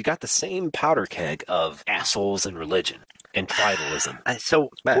 like you got the same powder keg of assholes and religion and tribalism. So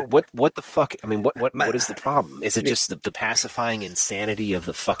what the fuck? I mean, what is the problem? Is it just the pacifying insanity of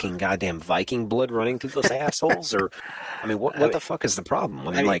the fucking goddamn Viking blood running through those assholes? Or, I mean, what the fuck is the problem?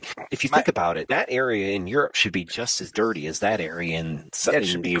 I mean, like, if you think about it, that area in Europe should be just as dirty as that area in it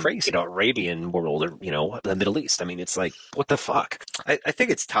should be crazy. Arabian world or the Middle East. I mean, it's like, what the fuck? I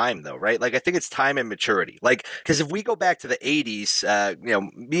think it's time though, right? Like, I think it's time and maturity. Like, because if we go back to the 80s,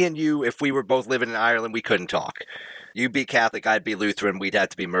 me and you, if we were both living in Ireland, we couldn't talk. You'd be Catholic, I'd be Lutheran, we'd have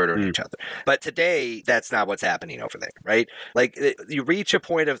to be murdering each other. But today, that's not what's happening over there, right? Like, you reach a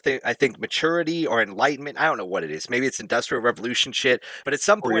point of, I think, maturity or enlightenment. I don't know what it is. Maybe it's Industrial Revolution shit. But at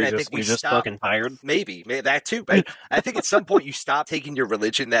some point, I think we stop. Just fucking tired? Maybe that too. But I think at some point, you stop taking your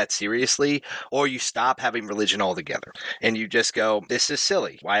religion that seriously, or you stop having religion altogether. And you just go, this is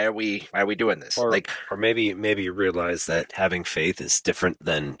silly. Why are we doing this? Or maybe you realize that having faith is different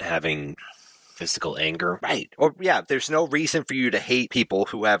than having physical anger. Right. Or, there's no reason for you to hate people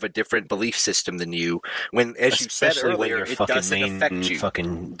who have a different belief system than you when, as especially you said earlier, it doesn't affect you.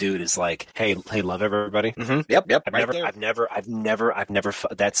 Fucking dude is like, hey, love everybody. Mm-hmm. Yep. I've never,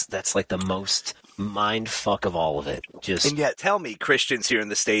 that's like the most mind fuck of all of it. And yet, tell me Christians here in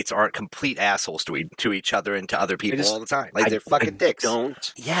the States aren't complete assholes to each other and to other people all the time. Like, they're fucking dicks.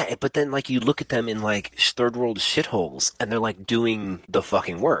 But then, like, you look at them in, like, third world shitholes, and they're, like, doing the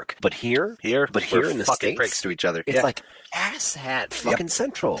fucking work. But here in the States, pricks to each other. It's like asshat fucking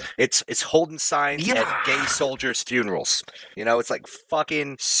central. It's holding signs at gay soldiers' funerals. It's like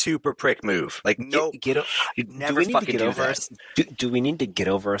fucking super prick move. Like, no, you'd never fucking do that. Do we need to get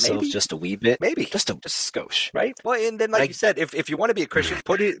over ourselves just a wee bit? Maybe. just a skosh, right? Well, and then like you said, if you want to be a Christian,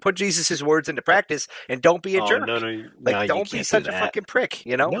 put Jesus' words into practice and don't be a jerk. Don't be such a fucking prick,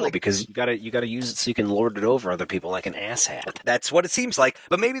 No, because you gotta use it so you can lord it over other people like an asshat. That's what it seems like.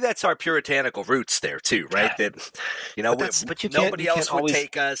 But maybe that's our puritanical roots there too, right? That nobody else would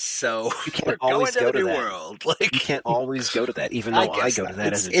take us, so we're going to the new world. You can't always go to that, even though I go to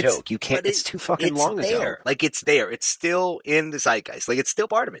that as a joke. You can't. It's too fucking long ago. It's there. It's still in the zeitgeist. It's still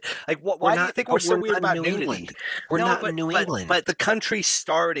part of it. Why do you think we're so weird about nudity? We're not in New England. But the country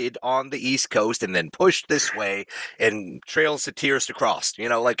started on the East Coast and then pushed this way and trails of tears to cross.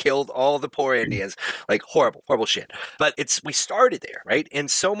 Killed all the poor Indians. Horrible, horrible shit. But we started there, right?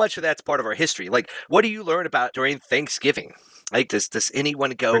 And so much of that's part of our history. What do you learn about during Thanksgiving? Does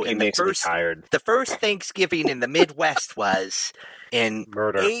anyone go? Ricky makes me tired. The first Thanksgiving in the Midwest was in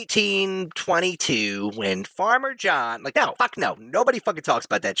 1822 when Farmer John, no, nobody fucking talks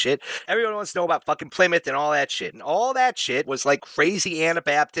about that shit. Everyone wants to know about fucking Plymouth and all that shit. And all that shit was crazy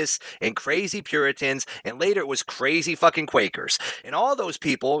Anabaptists and crazy Puritans, and later it was crazy fucking Quakers. And all those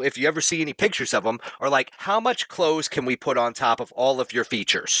people, if you ever see any pictures of them, are like, how much clothes can we put on top of all of your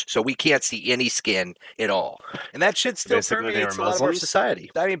features so we can't see any skin at all? And that shit still permeates a lot of our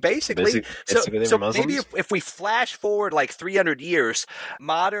society. I mean, basically. So maybe if we flash forward 300 years,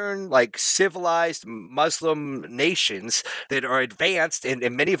 modern, civilized Muslim nations that are advanced, and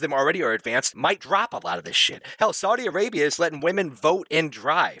many of them already are advanced, might drop a lot of this shit. Hell, Saudi Arabia is letting women vote and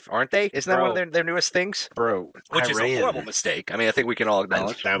drive, aren't they? Isn't that one of their newest things? Bro, which is a horrible mistake. I mean, I think we can all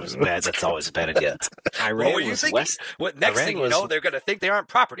acknowledge. That was bad. That's always a bad idea. Iran was next thing you know, they're going to think they aren't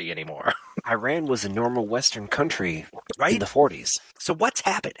property anymore. Iran was a normal Western country in the 40s. So what's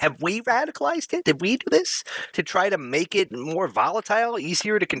happened? Have we radicalized it? Did we do this to try to make it more volatile,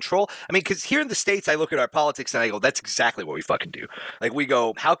 easier to control? I mean, because here in the States, I look at our politics and I go, that's exactly what we fucking do. We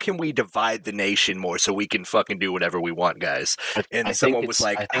go, how can we divide the nation more so we can fucking do whatever we want, guys? And someone was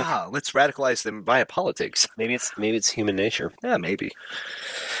like, let's radicalize them via politics. Maybe it's human nature. Yeah, maybe.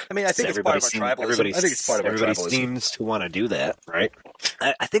 I mean, I think it's part of our tribalism. I think it's part of our tribalism. Everybody seems to want to do that, right?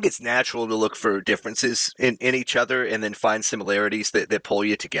 I think it's natural to look for differences in each other and then find similarities that pull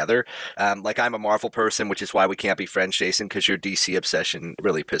you together. I'm a Marvel person, which is why we can't be friends, Jason, because your DC obsession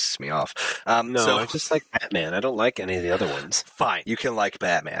really pisses me off. I just like Batman. I don't like any of the other ones. Fine. You can like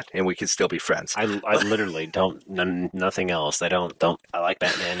Batman, and we can still be friends. I literally don't, nothing else. I like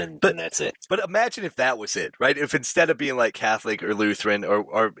Batman, and that's it. But imagine if that was it, right? If instead of being Catholic or Lutheran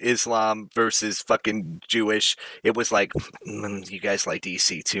or Islam versus fucking Jewish, it was you guys like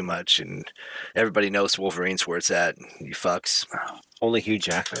DC too much, and everybody knows Wolverine's where it's at, you fucks. Only Hugh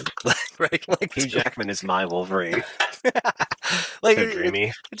Jackman. Right? Hugh Jackman is my Wolverine.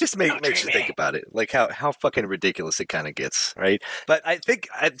 It just makes you think about it. How fucking ridiculous it kind of gets, right? But I think,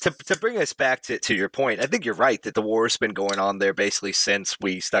 to bring us back to your point, I think you're right that the war's been going on there basically since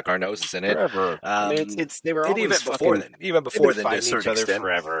we stuck our noses in it. Forever. They were always even before then to a certain extent.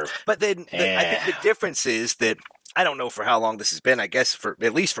 Forever. But then I think the difference is that I don't know for how long this has been. I guess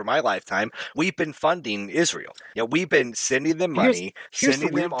at least for my lifetime, we've been funding Israel. We've been sending them money,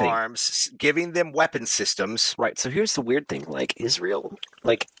 sending them arms, giving them weapon systems. Right. So here's the weird thing. Israel,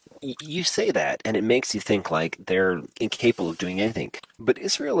 you say that, and it makes you think they're incapable of doing anything. But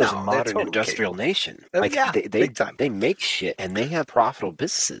Israel is a modern industrial nation. Big time. They make shit, and they have profitable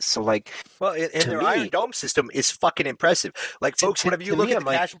businesses. So, and their Iron Dome system is fucking impressive. Folks, whenever you look at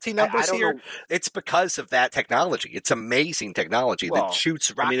the casualty numbers here, it's because of that technology. It's amazing technology that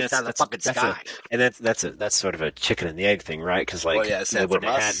shoots rockets out of the fucking sky. That's sort of a chicken and the egg thing, right? Because they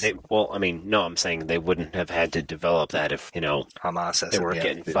wouldn't have I'm saying they wouldn't have had to develop that if Hamas they were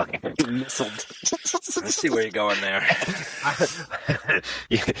getting fucking missiled. I see where you're going there.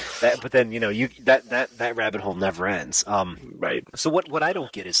 But then that rabbit hole never ends. Right. So what I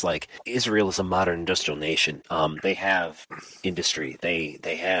don't get is Israel is a modern industrial nation. They have industry. They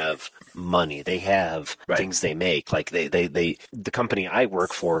have money. They have things they make. The company I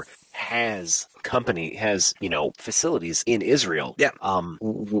work for has facilities in Israel. Yeah.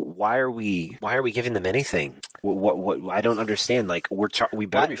 Why are we giving them anything? What I don't understand. We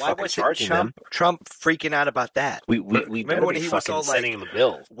better be fucking charging them. Trump freaking out about that. We remember when he was all sending him a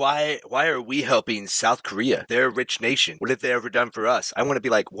bill. Why are we helping South Korea? They're a rich nation. What have they ever done for us? I want to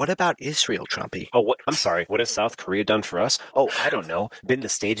be what about Israel, Trumpy? Oh, I'm sorry. What has South Korea done for us? Oh, I don't know. Been the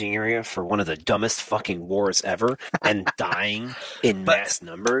staging area for one of the dumbest fucking wars ever and dying in mass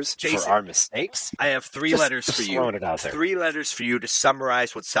numbers. Jason, for our mistakes. I have three letters for you. Throwing it out there. 3 letters for you to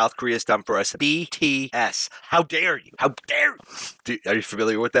summarize what South Korea's done for us. BTS. How dare you? How dare you? Are you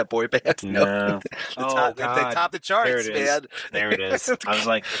familiar with that boy band? No. They top the charts, there it is. man. There it is. I was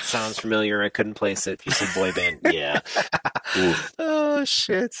like, it sounds familiar. I couldn't place it. You said boy band. Yeah. Oh,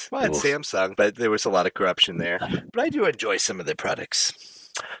 shit. Well, it's Samsung, but there was a lot of corruption there. But I do enjoy some of their products.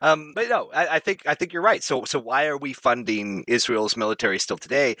 But no, I think you're right. So why are we funding Israel's military still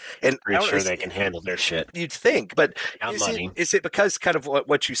today? And pretty sure they can handle their shit. You'd think, but is it because kind of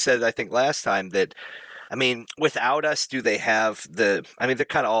what you said? I think last time that. I mean, without us, do they have the? I mean, they're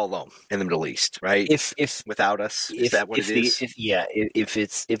kind of all alone in the Middle East, right? If without us, is that what it is? If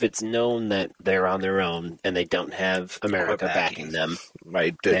it's known that they're on their own and they don't have America backing them,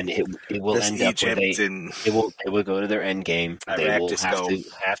 right? Then it will end up with it will go to their end game.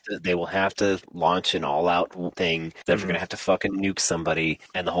 They will have to launch an all out thing. They're going to have to fucking nuke somebody,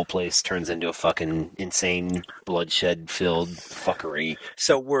 and the whole place turns into a fucking insane bloodshed filled fuckery.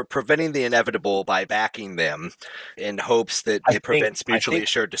 So we're preventing the inevitable by backing them in hopes that it prevents mutually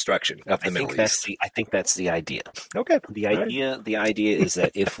assured destruction of the Middle East. I think that's the idea. Okay. The idea is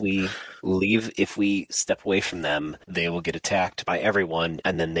that if we step away from them, they will get attacked by everyone,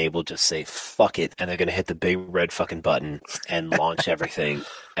 and then they will just say fuck it, and they're going to hit the big red fucking button and launch everything.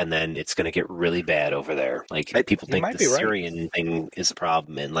 And then it's going to get really bad over there. Like, people think the Syrian thing is a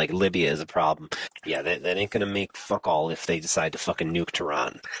problem and, like, Libya is a problem. Yeah, that ain't going to make fuck all if they decide to fucking nuke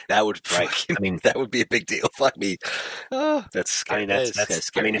Tehran. That would, that would be a big deal. Fuck me. Oh, that's scary. That's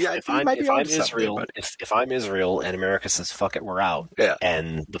scary. I mean, if I'm Israel and America says, fuck it, we're out. Yeah.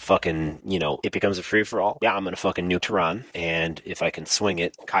 And the fucking, it becomes a free-for-all. Yeah, I'm going to fucking nuke Tehran. And if I can swing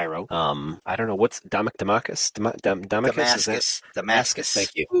it, Cairo. I don't know, what's Damascus? Damascus.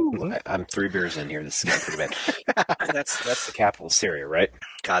 Thank you. Ooh, I'm 3 beers in here. This is getting pretty bad. That's the capital of Syria, right?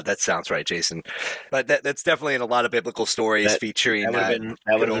 God, that sounds right, Jason. But that's definitely in a lot of biblical stories featuring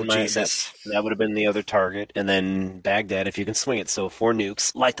Jesus. That would have been the other target, and then Baghdad if you can swing it. So 4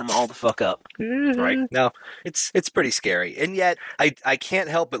 nukes, light them all the fuck up. Right? No, it's pretty scary, and yet I can't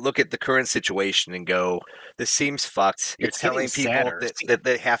help but look at the current situation and go, this seems fucked. You're telling people that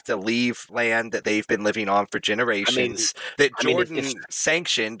they have to leave land that they've been living on for generations, that Jordan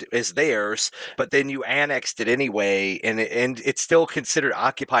sanctioned as theirs, but then you annexed it anyway, and it's still considered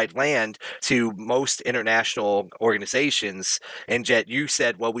occupied land to most international organizations, and yet you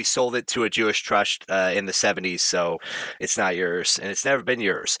said, well, we sold it to a Jewish trust in the 70s, so it's not yours, and it's never been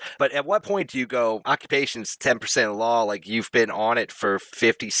yours. But at what point do you go, occupation's 10% of law, like you've been on it for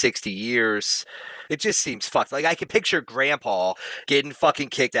 50, 60 years? It just seems fucked. Like, I can picture Grandpa getting fucking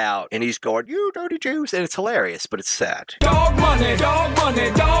kicked out, and he's going, you dirty Jews, and it's hilarious, but it's sad. Dog money, dog money,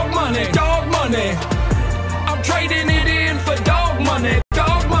 dog money, dog money. I'm trading it in for dog money,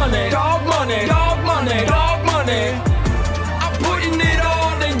 dog money, dog money, dog money, dog money. I'm putting it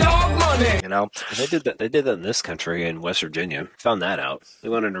all in dog money. You know? They did that in this country, in West Virginia. Found that out. We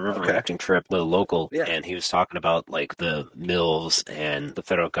went on a river rafting trip with a local, and he was talking about, like, the mills and the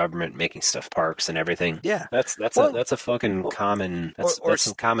federal government making stuff parks and everything. Yeah. That's a fucking common, that's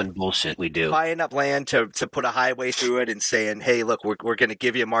some common bullshit we do. Buying up land to put a highway through it and saying, hey, look, we're going to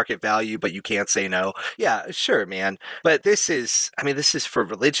give you a market value, but you can't say no. Yeah, sure, man. But this is for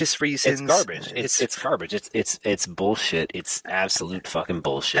religious reasons. It's garbage. It's garbage. It's bullshit. It's absolute fucking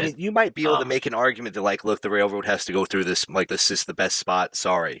bullshit. I mean, you might be able to make an argument that, like, look, the railroad has to go through this. Like, this is the best spot.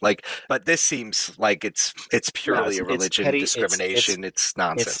 Sorry. Like, but this seems like it's purely a religion discrimination. It's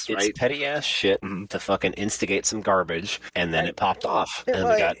nonsense, right? It's petty ass shit to fucking instigate some garbage, and then it popped off. And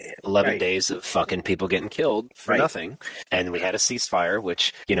we got 11 days of fucking people getting killed for nothing. And we had a ceasefire,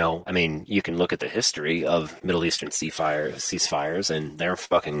 which, I mean, you can look at the history of Middle Eastern ceasefires, and they're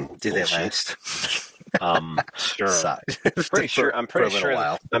fucking Did bullshit. they last? Sure. I'm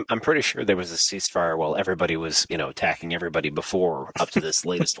pretty sure there was a ceasefire while everybody was, attacking everybody before, up to this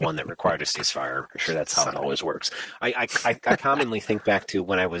latest one that required a ceasefire. I'm sure that's how it always works. I commonly think back to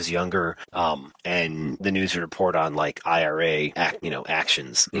when I was younger, and the news would report on, like, IRA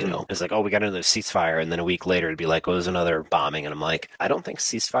actions. It's like, oh, we got another ceasefire, and then a week later it'd be like, oh, there's another bombing, and I'm like, I don't think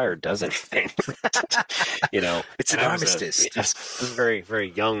ceasefire does anything. It's an armistice. I was a very,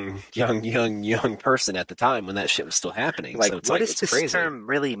 very young person at the time when that shit was still happening. Like, so it's what like, does this crazy. term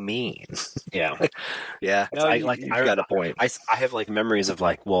really mean? Yeah. Yeah. No, I got a point. I have, like, memories of,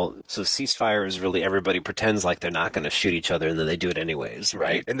 like, well, so ceasefire is really everybody pretends like they're not going to shoot each other, and then they do it anyways,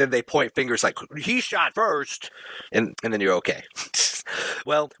 right? And then they point fingers like, he shot first, and then you're okay.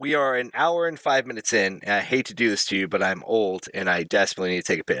 Well, we are an hour and 5 minutes in, and I hate to do this to you, but I'm old, and I desperately need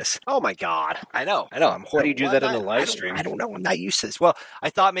to take a piss. Oh, my God. I know. I'm horrible. How do you do that in a live stream? I don't know. I'm not used to this. Well, I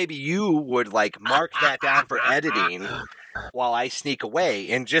thought maybe you would, mark that down for editing while I sneak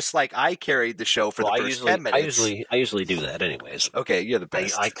away, and just like I carried the show for the first 10 minutes. I usually do that anyways. Okay, you're the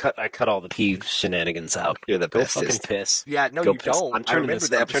best. I cut all the pee shenanigans out. You're the best. Go fucking piss. Yeah, no, Go you piss. don't. I remember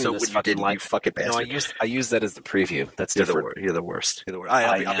the episode when you didn't. You fucking bastard. No, I use that as the preview. That's different. You're the worst. You're the worst.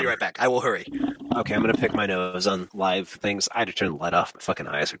 I'll be right back. I will hurry. Okay, I'm gonna pick my nose on live things. I had to turn the light off. My fucking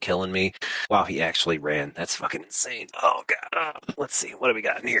eyes are killing me. Wow, he actually ran. That's fucking insane. Oh god. Let's see. What do we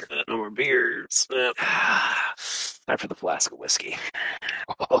got in here? No more beers. Time for the flask of whiskey.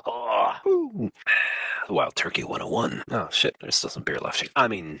 Wild Turkey 101. Oh shit, there's still some beer left here. I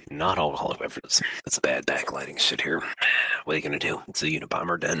mean, not alcoholic beverages. That's a bad backlighting shit here. What are you gonna do? It's a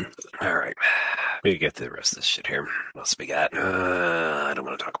Unabomber den. Alright. We get to the rest of this shit here. What else we got? I don't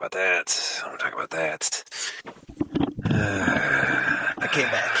want to talk about that. I don't want to talk about that. I came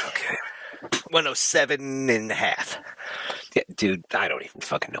back. Okay. 107.5. Yeah, dude, I don't even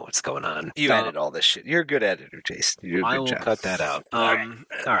fucking know what's going on. You edit all this shit. You're a good editor, Jason. You do a good I will job. cut that out. All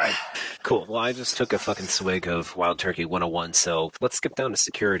right. Cool. Well, I just took a fucking swig of Wild Turkey 101, so let's skip down to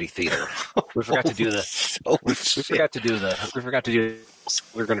Security Theater. We forgot to do the... we forgot to do...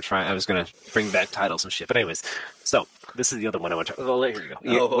 We were going to try... I was going to bring back titles and shit. But anyways, so this is the other one I want to... Oh, here you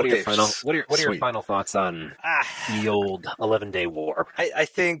go. What are your final thoughts on the old 11-day war? I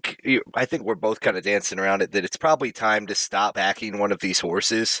think we're both kind of dancing around it, that it's probably time to stop backing one of these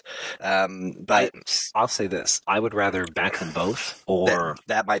horses. But I'll say this. I would rather back them both, or...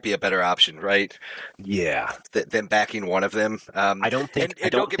 That might be a better option, right? Yeah. Than backing one of them. I don't think...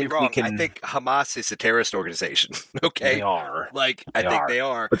 And don't get me wrong. I think Hamas is a terrorist organization. Okay? They are. I think they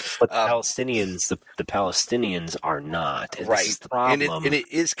are. But the Palestinians are not. And right. This is the problem. And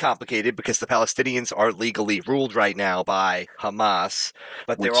it is complicated because the Palestinians are legally ruled right now by Hamas,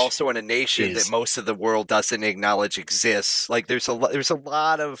 but they're also in a nation that most of the world doesn't acknowledge exists. Like there's a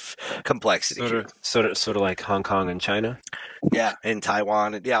lot of complexity. Sort of like Hong Kong and China. Yeah, and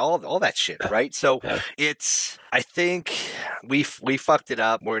Taiwan, and all that shit, right? So I think we fucked it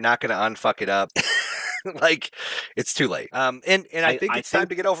up. We're not going to unfuck it up. It's too late. And I think it's time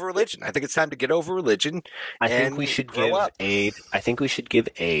to get over religion. I think it's time to get over religion. I think we should give aid. I think we should give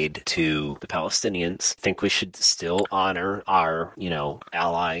aid to the Palestinians. I think we should still honor our,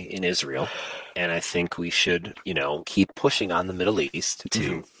 ally in Israel. And I think we should, keep pushing on the Middle East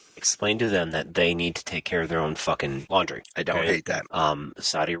to explain to them that they need to take care of their own fucking laundry. I don't hate that.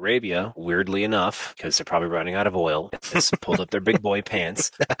 Saudi Arabia, weirdly enough, because they're probably running out of oil, has pulled up their big boy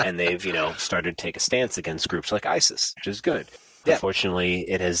pants, and they've, started to take a stance against groups like ISIS, which is good. Yeah. Unfortunately,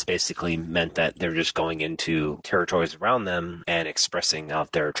 it has basically meant that they're just going into territories around them and expressing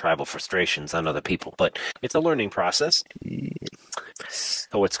out their tribal frustrations on other people. But it's a learning process,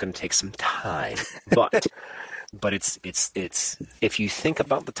 so it's going to take some time. But it's if you think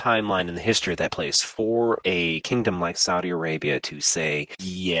about the timeline and the history of that place, for a kingdom like Saudi Arabia to say,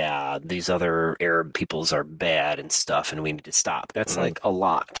 yeah, these other Arab peoples are bad and stuff and we need to stop, that's like a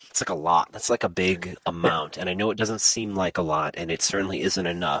lot. It's like a lot. That's like a big amount. And I know it doesn't seem like a lot, and it certainly isn't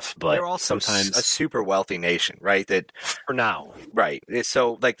enough, but they're also sometimes a super wealthy nation, right? That for now. Right.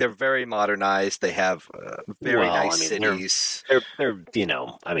 So they're very modernized. They have very nice cities. They're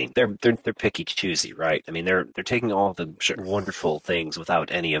they're picky choosy, right? I mean, they're taking all the wonderful things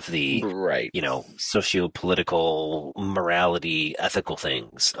without any of the socio-political, morality, ethical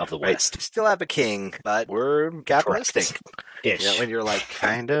things of the West. Still have a king, but we're capitalistic. Ish. When you're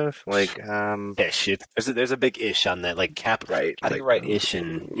kind of ish. There's a big ish on that, right. How do you write ish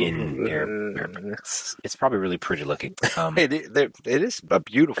in Arabic? It's probably really pretty looking. It is a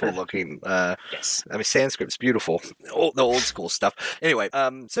beautiful looking. Yes. I mean, Sanskrit's beautiful. The old school stuff. Anyway, I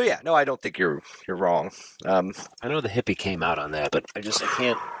don't think you're wrong. I know the hippie came out on that, but I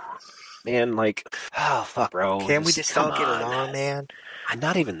can't. Man, oh fuck, bro. Can we just all get along, man?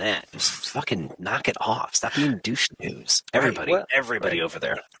 Not even that. Just fucking knock it off. Stop being douche news. Everybody over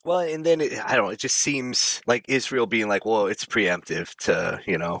there. Well, and then it just seems like Israel being well, it's preemptive to,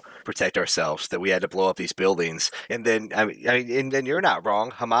 protect ourselves, that we had to blow up these buildings. And then, and then you're not wrong.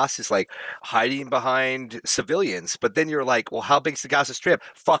 Hamas is hiding behind civilians. But then you're well, how big's the Gaza Strip?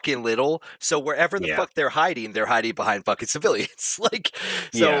 Fucking little. So wherever the fuck they're hiding behind fucking civilians.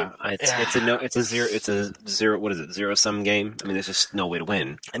 It's a zero. What is it? Zero sum game. I mean, there's just no way to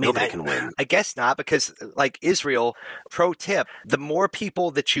win. I mean, Nobody can win. I guess not, because like Israel, pro tip, the more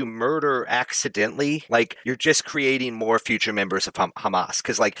people that you murder accidentally, like you're just creating more future members of Hamas.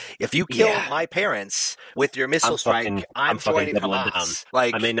 Because like if you kill my parents with your missile strike, I'm joining Hamas. Down.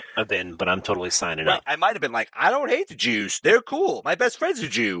 Like I may not have been, but I'm totally signing up. I might have been like, I don't hate the Jews. They're cool. My best friend's a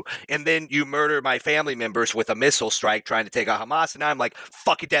Jew. And then you murder my family members with a missile strike trying to take out Hamas. And I'm like,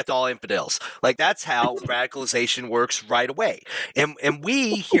 fuck it, death to all infidels. Like that's how radicalization works right away. And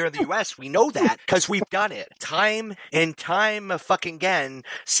we here in the U.S., we know that because we've done it time and time fucking again.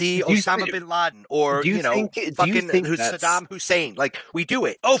 See Osama bin Laden or, Saddam Hussein. Like we do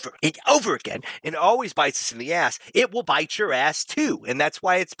it over and over again. And it always bites us in the ass. It will bite your ass too. And that's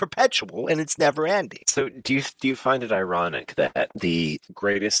why it's perpetual and it's never ending. So do you find it ironic that the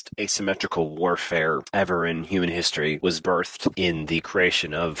greatest asymmetrical warfare ever in human history was birthed in the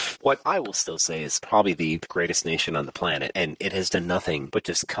creation of what I will still say is probably the greatest nation on the planet, and it has done nothing but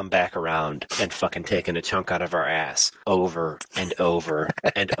just come back around and fucking taken a chunk out of our ass over and over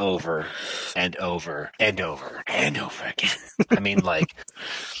and over and over and over and over again. I mean, like,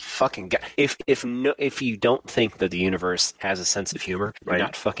 fucking God. If you don't think that the universe has a sense of humor, you're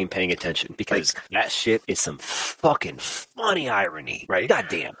not fucking paying attention, because that shit is some fucking funny irony, right?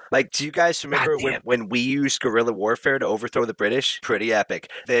 Goddamn. Like, do you guys remember when we used guerrilla warfare to overthrow the British? Pretty epic.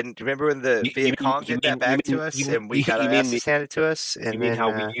 Then, do you remember when the Viet Cong did that back to us and we got our asses handed to us? And you mean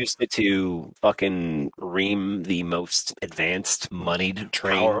how we used it to fucking ream the most advanced, moneyed,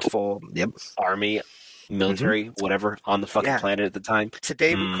 trained, powerful army, military, whatever, on the fucking planet at the time?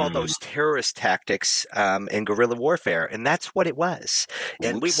 Today we call those terrorist tactics and guerrilla warfare, and that's what it was.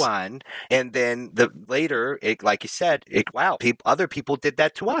 And we won. And then later, like you said, other people did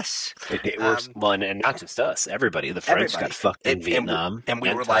that to us. It was one, and not just us. Everybody. The French got fucked in Vietnam and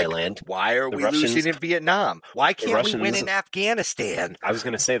we were Thailand. Like, why are we losing in Vietnam? Why can't we win in Afghanistan? I was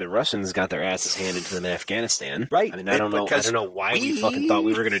going to say the Russians got their asses handed to them in Afghanistan. Right. I mean, I don't know why we fucking thought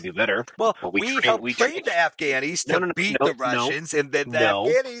we were going to do better. Well, we helped train the Afghanis to beat the Russians, and then the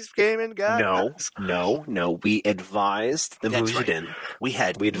Afghanis came and got us. No. We advised the Mujahideen.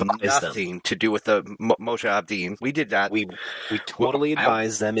 Right. We advised nothing to do with the Mujahideen. We did not. We totally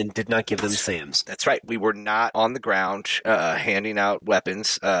advised them and did not give them SAMs. That's right. We were not on the ground handing out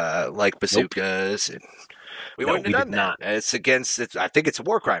weapons like bazookas and... We wouldn't have done that. It's against. I think it's a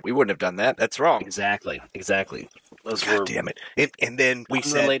war crime. We wouldn't have done that. That's wrong. Exactly. Those God damn it! And then we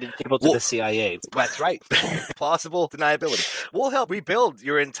said related people to the CIA. That's right. Plausible deniability. We'll help rebuild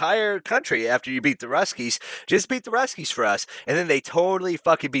your entire country after you beat the Ruskies. Just beat the Ruskies for us. And then they totally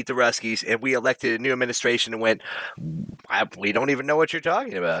fucking beat the Ruskies, and we elected a new administration and went, we don't even know what you're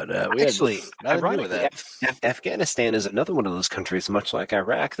talking about. Ironically, Afghanistan is another one of those countries, much like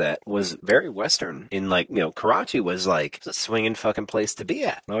Iraq, that was very Western. In Karachi was like a swinging fucking place to be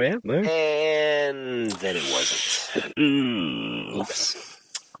at. Oh yeah, and then it wasn't. Oops.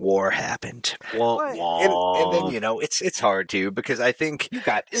 War happened. Wah, and then it's hard to, because I think you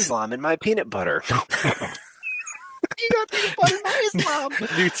got Islam in my peanut butter. You got peanut butter in my Islam.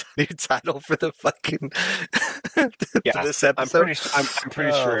 New title for the fucking for this episode. I'm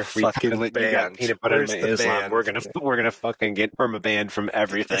pretty sure if we fucking got peanut butter in my Islam, we're gonna fucking get banned from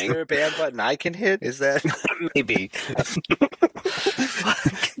everything. Is there a ban button I can hit? Is that maybe?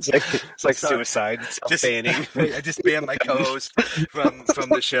 It's like suicide. Self-banning. I just banned my co-host from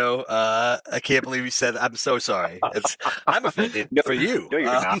the show. I can't believe you said that. I'm so sorry. I'm offended for you. No,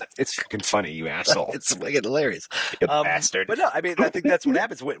 you're not. It's fucking funny, you asshole. It's fucking hilarious. You bastard. But no, I mean, I think that's what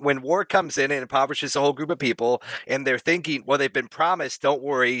happens when war comes in and impoverishes a whole group of people, and they're thinking, well, they've been promised, don't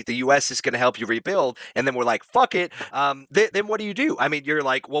worry, the U.S. is going to help you rebuild, and then we're like, fuck it. Then what do? I mean, you're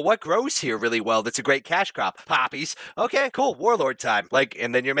like, well, what grows here really well that's a great cash crop? Poppies. Okay, cool. Warlord time.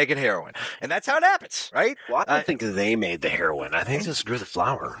 And then you're making heroin. And that's how it happens, right? Well, I don't think they made the heroin. I think they just grew the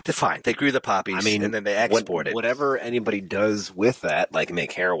flower. Fine. They grew the poppies, and then they export it. Whatever anybody does with that, like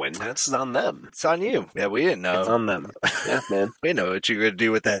make heroin, that's on them. It's on you. Yeah, we didn't know. It's on them. Yeah, man. We know what you're going to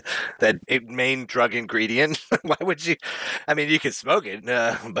do with that main drug ingredient. Why would you? I mean, you could smoke it,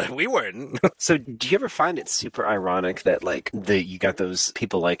 but we weren't. So do you ever find it super ironic that you got those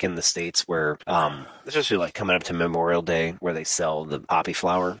people like in the States where, especially like coming up to Memorial Day, where they sell the poppy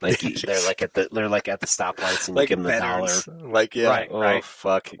flower? Like they're like at the stoplights and you give them $1. Like, yeah. Right. Oh,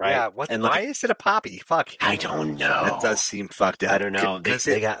 fuck. Right. Yeah. Why is it a poppy? Fuck. I don't know. That does seem fucked up. I don't know. Because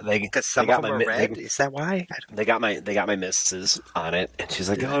some of them are red. Is that why? They got my missus on it, and she's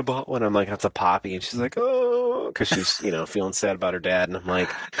like, "Oh, I bought one." I'm like, "That's a poppy," and she's like, "Oh, because she's, feeling sad about her dad. And I'm like,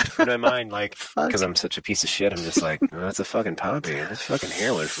 in my mind, like, because I'm such a piece of shit, I'm just like, oh, that's a fucking poppy. That's fucking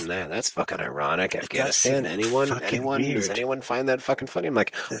heroin from that. That's fucking ironic. Afghanistan. Anyone? Does anyone find that fucking funny? I'm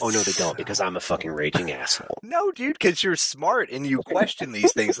like, oh, no, they don't, because I'm a fucking raging asshole. No, dude, because you're smart and you question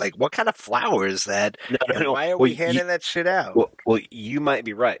these things. Like, what kind of flower is that? No. Why are we handing that shit out? Well, you might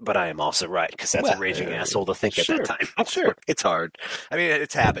be right, but I am also right, because that's a raging asshole to think at that time. Sure. It's hard. I mean,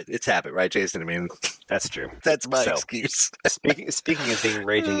 it's habit. It's habit, right, Jason? I mean, that's true. That's my excuse. Speaking of being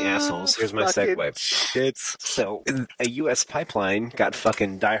raging assholes, here's my segue. So, a U.S. pipeline got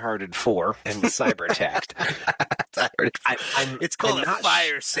fucking dieharded for and was cyber attacked. It's called a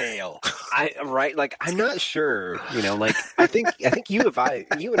fire sale. Like, I'm not sure. I think you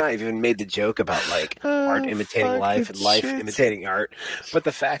and I have even made the joke about like art imitating life and life imitating art. But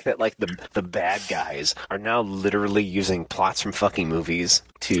the fact that like the bad guys are now literally using plots from fucking movies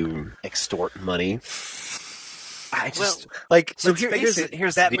to extort money. Here's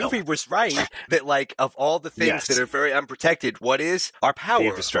that movie was right that like of all the things that are very unprotected, what is our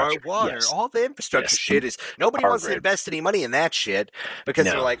power, our water, all the infrastructure shit is nobody wants to invest any money in that shit because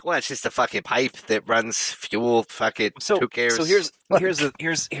they're like, well, it's just a fucking pipe that runs fuel. Fuck it. Who cares? So here's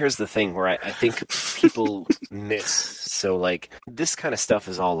the thing where I think people miss. So like this kind of stuff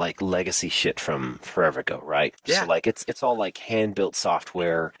is all like legacy shit from forever ago, right? Yeah. So like it's all like hand built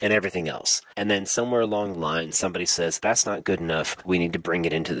software and everything else, and then somewhere along the line somebody says that's not good enough, we need to bring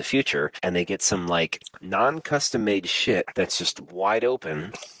it into the future, and they get some like non-custom made shit that's just wide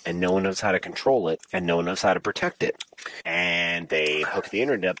open and no one knows how to control it and no one knows how to protect it, and they hook the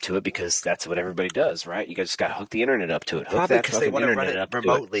internet up to it because that's what everybody does, right? You guys just got to hook the internet up to it. Probably because they want to run it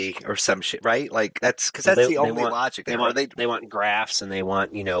remotely or some shit, right? Like that's because that's the only logic. They want graphs and they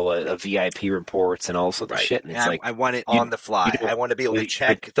want a VIP reports and all sorts of shit. And it's like I want it on the fly. I want to be able to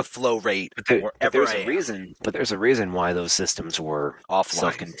check the flow rate wherever I am. But there's a reason why those systems were offline,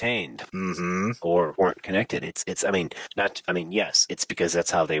 self-contained, or weren't connected. Yes, it's because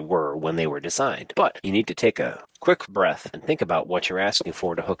that's how they were when they were designed. But you need to take a quick breath and think about what you're asking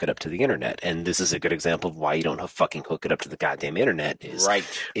for to hook it up to the internet. And this is a good example of why you don't fucking hook it up to the goddamn internet.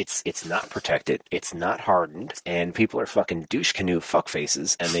 It's not protected, it's not hardened, and people are fucking douche canoe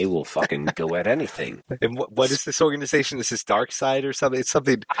fuckfaces, and they will fucking go at anything. And what is this organization? Is this Dark Side or something? It's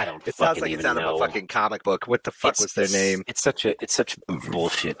something. I don't. It sounds like it's out of a fucking comic book. What the fuck was their name? It's such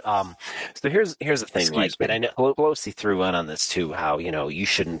bullshit. So here's the thing. And I know Pelosi threw in on this too. How you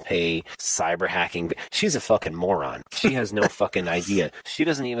shouldn't pay cyber hacking. She's a fucking moron. She has no fucking idea. She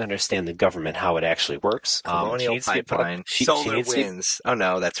doesn't even understand the government, how it actually works. Colonial pipeline, solar winds. Oh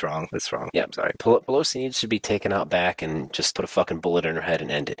no, that's wrong. Yeah, I'm sorry. Pelosi needs to be taken out back and just put a fucking bullet in her head and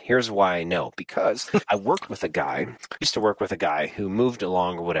end it. Here's why I know. Because I used to work with a guy who moved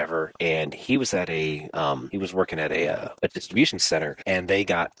along or whatever, and he was at he was working at a distribution center, and they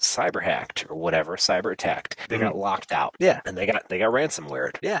got cyber hacked or whatever, cyber attacked. They got locked out. Yeah. And they got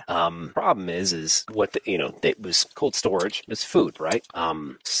ransomware. Yeah. Problem is what it was cold storage. It's food, right?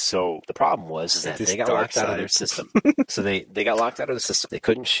 So the problem was that they got locked out of their system. So they got locked out of the system. They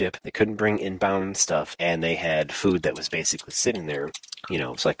couldn't ship. They couldn't bring inbound stuff, and they had food that was basically sitting there.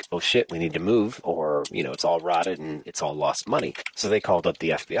 It's like, oh shit, we need to move, or it's all rotted and it's all lost money. So they called up the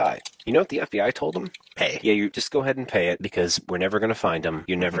FBI. You know what the FBI told them? Pay. Yeah, you just go ahead and pay it because we're never going to find them.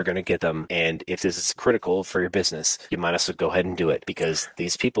 You're never going to get them. And if this is critical for your business, you might as well go ahead and do it because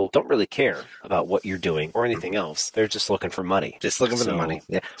these people don't really care about what you're doing or anything else. They're just looking for money. Just looking for the money.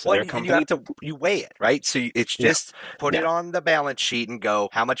 Yeah. So and you have to weigh it, right? So it's just put it on the balance sheet and go,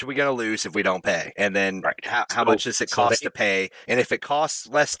 how much are we going to lose if we don't pay? And then how much does it cost to pay? And if it costs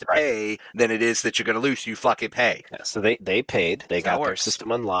less to pay than it is that you're going to lose, you fucking pay. Yeah, so they paid. They got their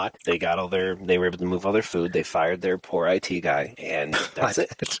system unlocked. They were able to move all their food. They fired their poor IT guy, and that's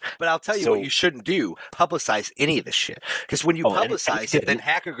it. But I'll tell you what you shouldn't do: publicize any of this shit. Because when you publicize it, then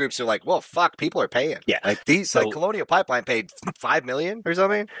hacker groups are like, "Well, fuck, people are paying." Yeah, like like Colonial Pipeline paid $5 million or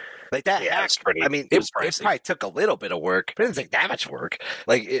something. Like that. Yeah, it's pretty. I mean, it probably took a little bit of work, but it didn't take that much work.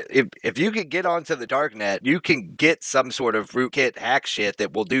 Like if you can get onto the darknet, you can get some sort of rootkit hack shit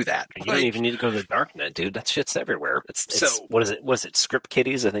that will do that. You don't even need to go to the darknet, dude. That shit's everywhere. What is it? Was it script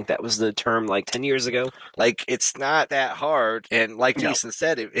kiddies? I think that was the term like 10 years ago. Like, it's not that hard. And like Jason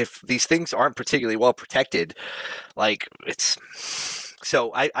said, if these things aren't particularly well protected, like it's...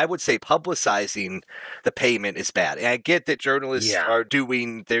 So I would say publicizing the payment is bad. And I get that journalists are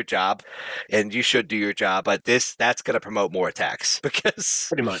doing their job, and you should do your job, but that's going to promote more attacks because...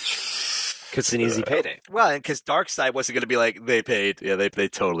 Pretty much. Because it's an easy payday. Well, and because Darkseid wasn't going to be like, they paid. Yeah, they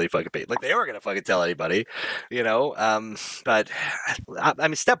totally fucking paid. Like, they weren't going to fucking tell anybody, you know? But, I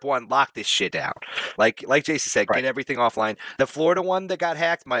mean, step one, lock this shit down. Like Jason said, get everything offline. The Florida one that got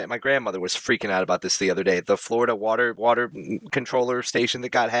hacked, my grandmother was freaking out about this the other day. The Florida water controller station that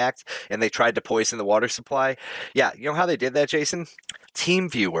got hacked, and they tried to poison the water supply. Yeah, you know how they did that, Jason?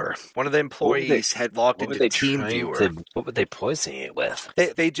 TeamViewer. One of the employees had logged into TeamViewer. What were they poisoning it with?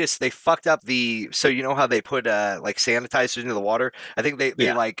 They fucked up so you know how they put like sanitizers into the water? I think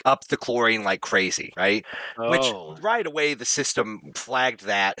they like upped the chlorine like crazy, right? Which right away the system flagged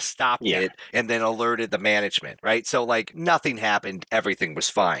that, stopped it, and then alerted the management, right? So like nothing happened, everything was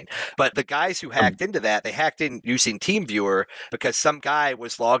fine. But the guys who hacked into that, they hacked in using TeamViewer because some guy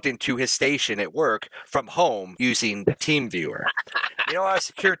was logged into his station at work from home using TeamViewer. You know how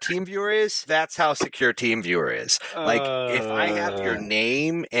secure TeamViewer is? That's how secure TeamViewer is. Like, if I have your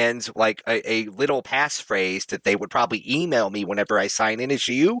name and, like, a little passphrase that they would probably email me whenever I sign in as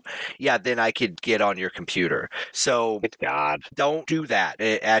you, then I could get on your computer. So, don't do that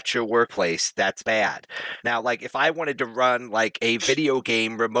at your workplace. That's bad. Now, like, if I wanted to run, like, a video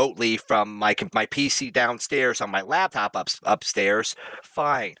game remotely from my PC downstairs on my laptop upstairs,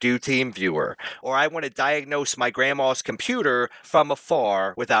 fine. Do TeamViewer. Or I want to diagnose my grandma's computer from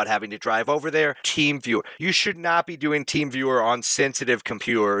afar without having to drive over there. TeamViewer. You should not be doing TeamViewer on sensitive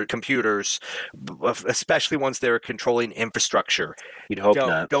computers, especially ones that are controlling infrastructure. You'd hope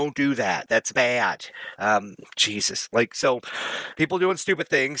not. Don't do that. That's bad. Jesus. Like, so people doing stupid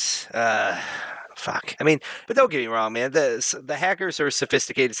things. Fuck. I mean, but don't get me wrong, man. The hackers are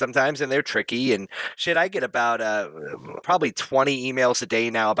sophisticated sometimes, and they're tricky. And shit, I get about probably 20 emails a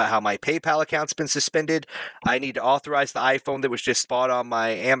day now about how my PayPal account's been suspended. I need to authorize the iPhone that was just bought on my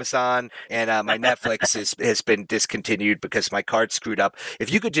Amazon, and my Netflix has been discontinued because my card screwed up.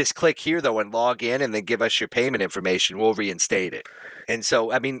 If you could just click here though and log in, and then give us your payment information, we'll reinstate it. And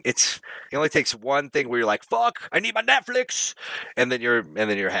so, I mean, it only takes one thing where you're like, "Fuck, I need my Netflix," and then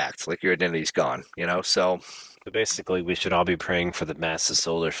you're hacked, like your identity's gone, you know. So basically, we should all be praying for the massive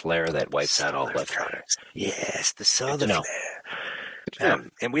solar flare that wipes out all electronics. Yes, the solar flare.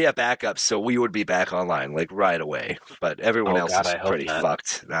 And we have backups, so we would be back online like right away. But everyone else is pretty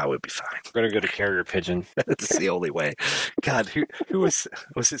fucked. Now we'd be fine. We're gonna go to carrier pigeon. That's the only way. God, who was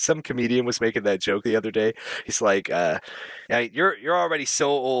it? Some comedian was making that joke the other day. He's like, "You're already so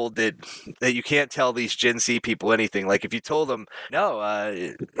old that you can't tell these Gen Z people anything. Like if you told them, no,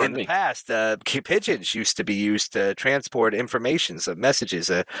 in the past, pigeons used to be used to transport information, messages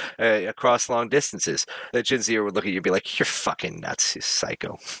across long distances. The Gen Z would look at you and be like, "You're fucking nuts."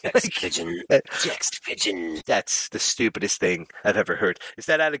 Psycho. Pigeon. Text pigeon. That's the stupidest thing I've ever heard. Is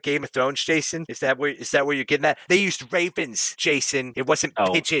that out of Game of Thrones, Jason? Is that where you're getting that? They used ravens, Jason. It wasn't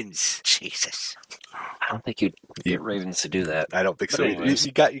pigeons. Jesus. I don't think you'd get ravens to do that. I don't think so.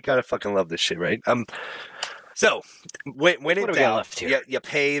 You gotta fucking love this shit, right? So, when in doubt, you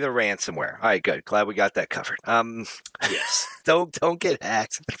pay the ransomware. All right, good. Glad we got that covered. Yes. Don't get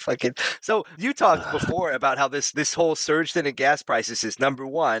hacked. Fucking. So you talked before about how this whole surge in gas prices is, number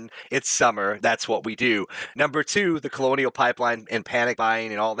one, it's summer. That's what we do. Number two, the Colonial Pipeline and panic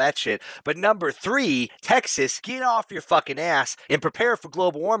buying and all that shit. But number three, Texas, get off your fucking ass and prepare for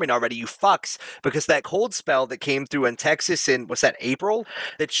global warming already, you fucks. Because that cold spell that came through in Texas in, what's that, April?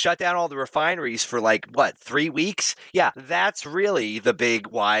 That shut down all the refineries for 3 weeks? Yeah, that's really the big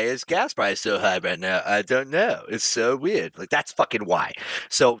why is gas price so high right now. I don't know. It's so weird. That's fucking why.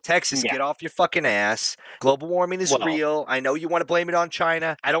 So Texas, get off your fucking ass. Global warming is real. I know you want to blame it on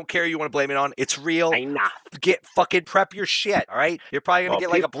China. I don't care who you want to blame it on. It's real. I know. Get fucking prep your shit, all right? You're probably going to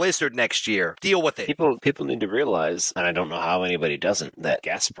get a blizzard next year. Deal with it. People need to realize, and I don't know how anybody doesn't, that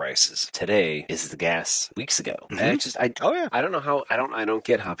gas prices today is the gas weeks ago. Mm-hmm. I don't know how, I don't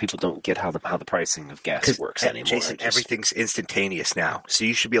get how people don't get how the pricing of gas works anymore. Jason, everything's instantaneous now. So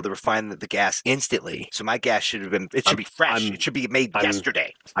you should be able to refine the gas instantly. So my gas should be fresh. It should be made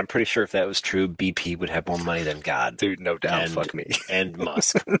yesterday. I'm pretty sure if that was true, BP would have more money than God. Dude, no doubt. Fuck me. And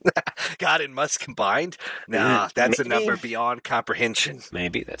Musk. God and Musk combined? Nah, that's a number beyond comprehension.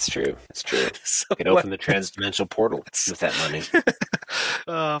 Maybe, that's true. That's true. So you can open the transdimensional portal with that money.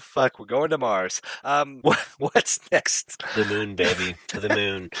 Oh, fuck. We're going to Mars. What's next? The moon, baby. To the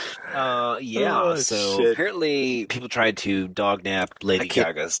moon. So apparently people tried to dog nap Lady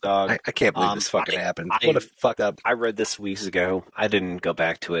Gaga's dog. I can't believe this fucking happened. What a fucked up. I read this weeks ago. I didn't go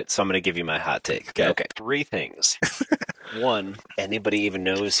back to it, so I'm going to give you my hot take. Okay. 3 things. One, anybody even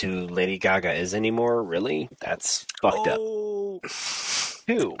knows who Lady Gaga is anymore? Really? That's fucked up.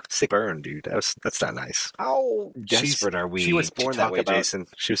 Who? Sick burn, dude. That's not nice. How desperate are we? She was born that way, Jason.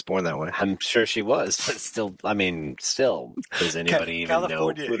 She was born that way. I'm sure she was, but still, does anybody even know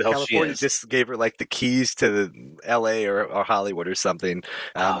who the hell she is? Just gave her like the keys to L.A. or Hollywood or something,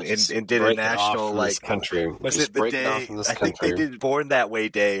 and did a national country. Was it the day? I think they did Born That Way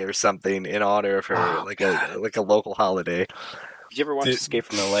Day or something in honor of her, like a local holiday. Did you ever watch Escape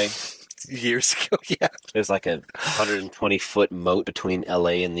from L.A.? Years ago, yeah. There's like a 120-foot moat between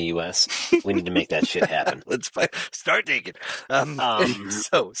LA and the US. We need to make that shit happen. Let's start digging.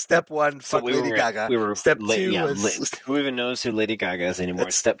 So step one, fuck Lady Gaga. Step two was... Who even knows who Lady Gaga is anymore?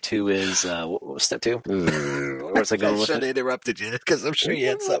 Step two is... what was step two? Where was I going with it? I should have interrupted you, because I'm sure you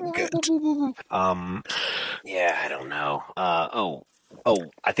had something good. Yeah, I don't know.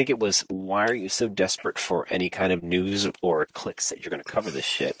 I think it was, why are you so desperate for any kind of news or clicks that you're going to cover this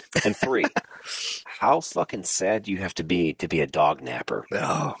shit? And 3, how fucking sad do you have to be a dog napper?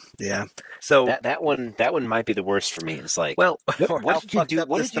 Oh, yeah. So that one might be the worst for me. It's like, well, what did you do?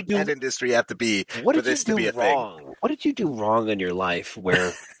 What did the pet industry have to be for this to be a thing? What did you do wrong in your life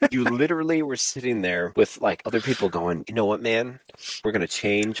where you literally were sitting there with like other people going, you know what, man? We're going to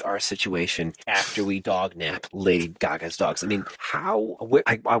change our situation after we dog nap Lady Gaga's dogs. I mean,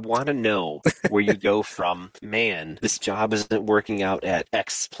 I want to know where you go from, man, this job isn't working out at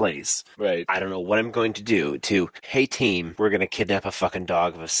X place. Right. I don't know what I'm going to do, to, hey, team, we're going to kidnap a fucking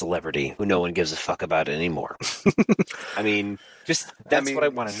dog of a celebrity who no one gives a fuck about anymore. I mean, that's what I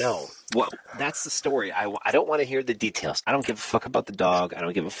want to know. Well, that's the story. I don't want to hear the details. I don't give a fuck about the dog. I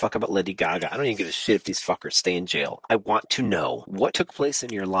don't give a fuck about Lady Gaga. I don't even give a shit if these fuckers stay in jail. I want to know what took place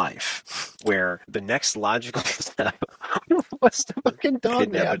in your life where the next logical step was to fucking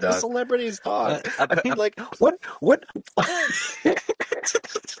dog nap the celebrity's dog. I mean, like, what?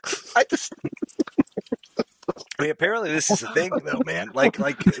 I just... I mean, apparently this is a thing, though, man. Like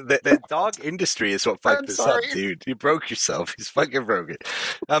the dog industry is what fucked this up, dude. You broke yourself. He's fucking broke it.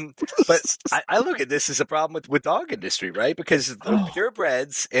 But I look at this as a problem with dog industry, right? Because the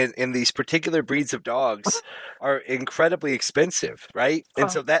purebreds and these particular breeds of dogs are incredibly expensive, right?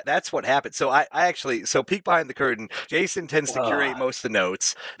 And so that's what happened. So I actually peek behind the curtain. Jason tends to curate most of the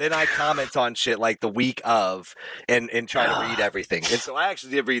notes. Then I comment on shit like the week of and try to read everything. And so I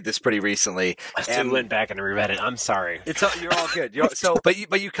actually did read this pretty recently. I went back and reread it. I'm sorry. You're all good.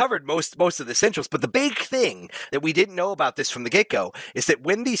 But you covered most of the essentials. But the big thing that we didn't know about this from the get-go is that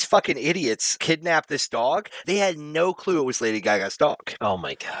when these fucking idiots kidnapped this dog, they had no clue it was Lady Gaga's dog. Oh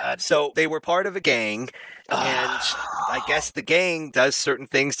my God. So they were part of a gang. And I guess the gang does certain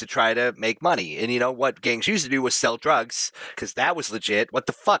things to try to make money. And you know what gangs used to do was sell drugs, because that was legit. What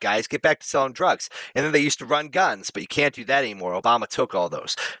the fuck, guys? Get back to selling drugs. And then they used to run guns, but you can't do that anymore. Obama took all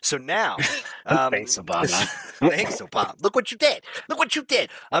those. So now... Thanks, Obama. Thanks, Obama. Look what you did.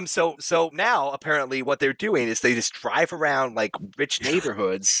 So now, apparently, what they're doing is they just drive around, like, rich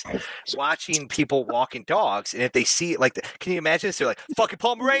neighborhoods watching people walking dogs. And if they see it, like, can you imagine this? They're like, fucking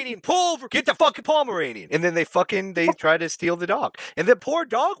Pomeranian, pull over, get the fucking Pomeranian. And then they try to steal the dog. And the poor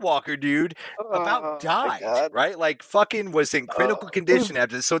dog walker dude about died, right? Like fucking was in critical condition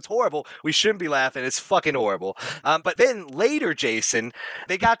after this. So it's horrible. We shouldn't be laughing. It's fucking horrible. But then later, Jason,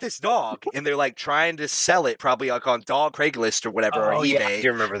 they got this dog and they're like trying to sell it probably like on Dog Craigslist or whatever or eBay. Yeah, I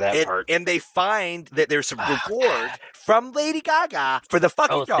do remember that part. And they find that there's a reward from Lady Gaga for the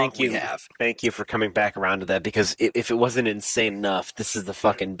fucking dog we have. Thank you for coming back around to that, because if it wasn't insane enough, this is the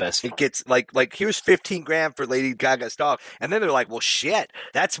fucking best. It gets like here's $15,000 for Lady Gaga's dog, and then they're like, well, shit,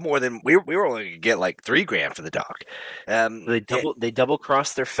 that's more than we were only gonna get like $3,000 for the dog. They double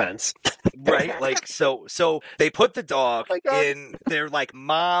crossed their fence, right? Like so they put the dog in their like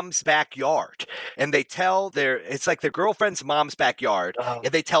mom's backyard, and they tell it's like their girlfriend's mom's backyard,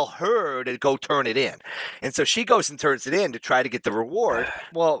 and they tell her to go turn it in, and so she goes and turns it in to try to get the reward.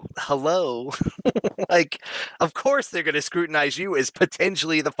 Well, hello, like of course they're gonna scrutinize you as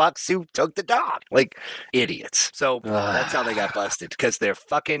potentially the fucks who took the dog, like idiots. So that's how they got busted, because they're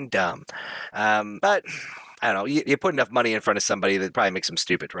fucking dumb. But I don't know. You put enough money in front of somebody that probably makes them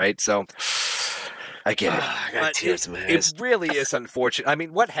stupid, right? So I get it. I got tears in my eyes. It really is unfortunate. I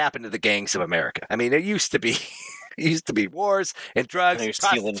mean, what happened to the gangs of America? I mean, it used to be wars and drugs and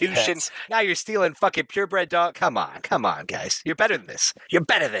prostitution. Now you're stealing fucking purebred dog. Come on, guys. You're better than this.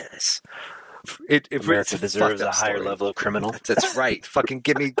 America deserves a higher level of criminal. That's right. Fucking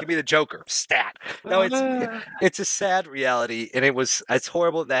give me the Joker stat. No, it's a sad reality, and it's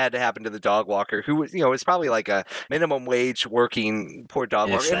horrible that had to happen to the dog walker, who was is probably like a minimum wage working poor dog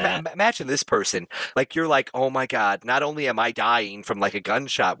walker. Imagine this person. Like you're like, oh my god, not only am I dying from like a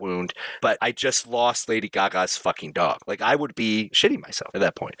gunshot wound, but I just lost Lady Gaga's fucking dog. Like I would be shitting myself at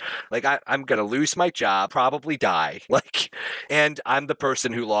that point. Like I'm gonna lose my job, probably die. Like, and I'm the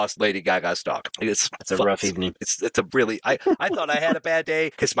person who lost Lady Gaga's dog. It's a rough evening. It's a really I thought I had a bad day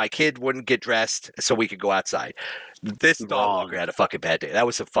because my kid wouldn't get dressed so we could go outside. This dog walker had a fucking bad day. That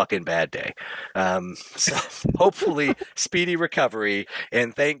was a fucking bad day. So hopefully speedy recovery,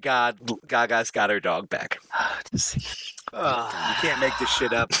 and thank God Gaga's got her dog back. You can't make this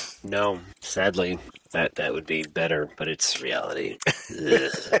shit up. No, sadly. That would be better, but it's reality.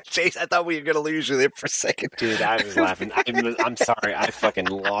 Chase, I thought we were going to lose you there for a second. Dude, I was laughing. I'm sorry. I fucking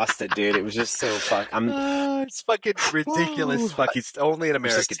lost it, dude. It was just so it's fucking ridiculous. Fucking only in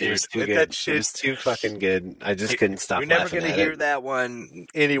America, dude. It was too fucking good. I just couldn't stop laughing. You're never going to hear that one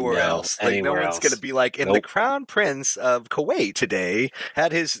anywhere else. Like, no one's going to be like, and the Crown Prince of Kuwait today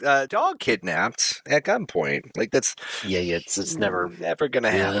had his dog kidnapped at gunpoint. Like, that's... Yeah, it's never going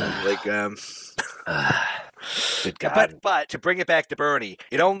to happen. Like, good God. But to bring it back to Bernie,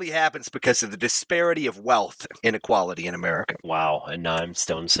 it only happens because of the disparity of wealth inequality in America. Wow, and now I'm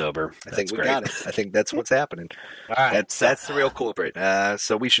stone sober. I think we got it. I think that's what's happening. All right. That's the real culprit.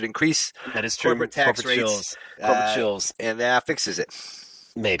 So we should increase corporate tax rates. Corporate chills. And that fixes it.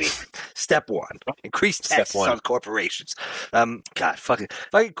 Maybe. Step one. Increase taxes on corporations. God, fucking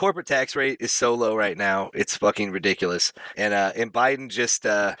corporate tax rate is so low right now. It's fucking ridiculous. And Biden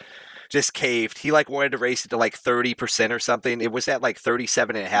just caved. He wanted to raise it to 30% or something. It was at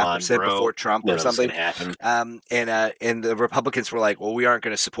 37.5% before Trump or something. And the Republicans were like, well, we aren't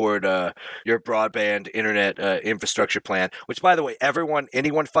going to support your broadband internet infrastructure plan, which, by the way,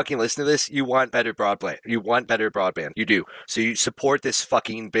 anyone fucking listening to this, you want better broadband. You want better broadband. You do. So you support this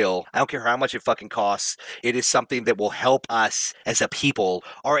fucking bill. I don't care how much it fucking costs. It is something that will help us as a people.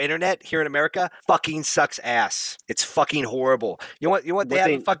 Our internet here in America fucking sucks ass. It's fucking horrible. You know what they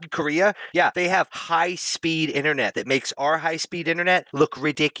have in fucking Korea? Yeah, they have high-speed internet that makes our high-speed internet look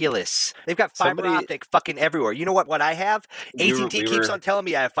ridiculous. They've got fiber optic fucking everywhere. You know what I have? AT&T keeps on telling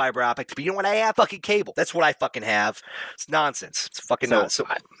me I have fiber optic, but you know what I have? Fucking cable. That's what I fucking have. It's nonsense. It's fucking nonsense.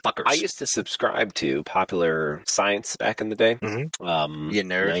 Fuckers. I used to subscribe to Popular Science back in the day. Mm-hmm. You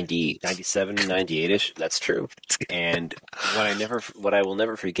nerd. 97, 98-ish. That's true. And what I will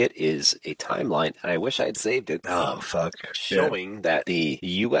never forget is a timeline, and I wish I had saved it. Oh, fuck. Showing that the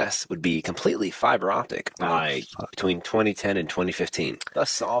U.S. would be completely fiber optic by between 2010 and 2015,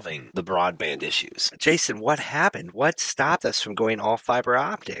 thus solving the broadband issues. Jason, what happened? What stopped us from going all fiber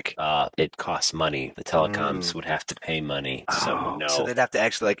optic? It costs money. The telecoms would have to pay money. So they'd have to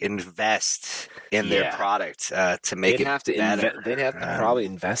actually invest in their product to make it better. They'd have to probably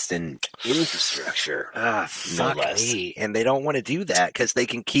invest in infrastructure. Fuck me. And they don't want to do that because they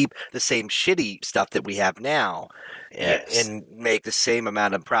can keep the same shitty stuff that we have now. Yes. And make the same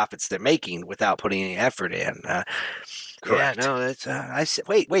amount of profits they're making without putting any effort in. Correct. Yeah, no, that's.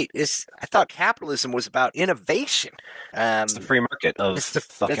 Wait. I thought capitalism was about innovation. It's the free market of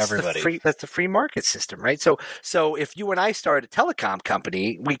everybody. That's the free market system, right? So if you and I started a telecom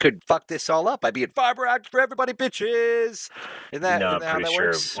company, we could fuck this all up by being fiber optic for everybody, bitches. I'm pretty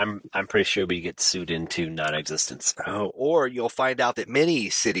sure. I'm pretty sure we get sued into non-existence. Oh, or you'll find out that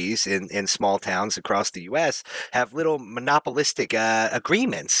many cities in small towns across the U.S. have little monopolistic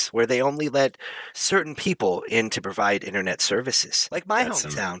agreements where they only let certain people in to provide internet services. Like my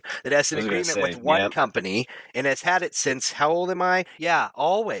hometown that has an agreement with one company and has had it since, how old am I? Yeah,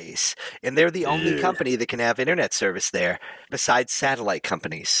 always. And they're the only company that can have internet service there besides satellite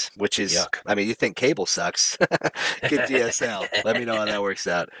companies, which is, I mean, you think cable sucks. Get DSL. Let me know how that works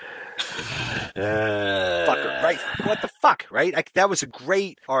out. Fucker, right? What the fuck, right? That was a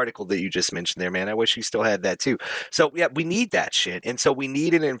great article that you just mentioned there, man. I wish you still had that too. So yeah, we need that shit, and so we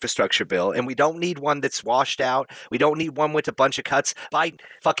need an infrastructure bill, and we don't need one that's washed out. We don't need one with a bunch of cuts. Biden,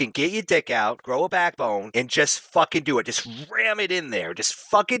 fucking get your dick out, grow a backbone, and just fucking do it. Just ram it in there. Just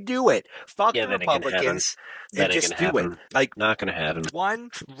fucking do it. Fuck the Republicans. And just do it. Not gonna happen.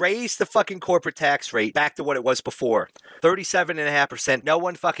 One, raise the fucking corporate tax rate back to what it was before. 37.5%. No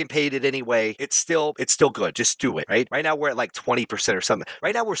one fucking paid it anyway. It's still good. Just do it, right? Right now we're at 20% or something.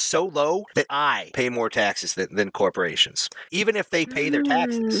 Right now we're so low that I pay more taxes than corporations, even if they pay their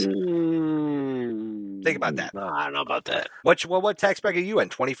taxes. Think about that. No, I don't know about that. What tax bracket are you in?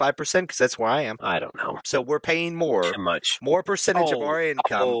 25%? Because that's where I am. I don't know. So we're paying more. Too much. More percentage of our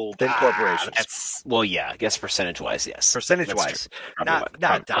income than corporations. I guess percentage-wise, yes. Percentage-wise.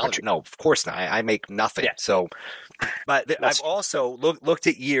 Not dollar. No, of course not. I make nothing. Yeah. So, but I've also looked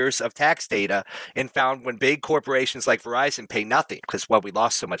at years of tax data and found when big corporations like Verizon pay nothing because we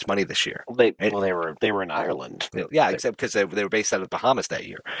lost so much money this year. They were in Ireland. Yeah, except because they were based out of the Bahamas that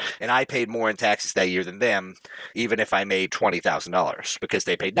year, and I paid more in taxes that year than them, even if I made $20,000 because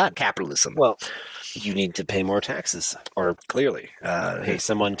they paid not capitalism. Well, you need to pay more taxes, or clearly pay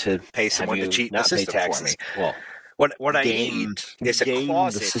someone to cheat the system for me. Well. What I need is a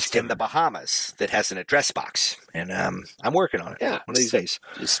closet in the Bahamas that has an address box, and I'm working on it. Yeah, one of these days.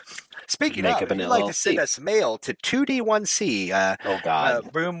 Speaking of, if you'd like to send us mail to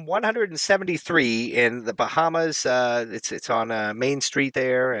 2D1C, room 173 in the Bahamas. It's on Main Street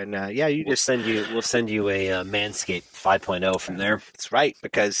there, and we'll send you a Manscaped 5.0 from there. That's right,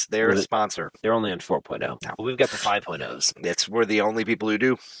 because they're a sponsor. They're only on 4.0. No. We've got the 5.0s. We're the only people who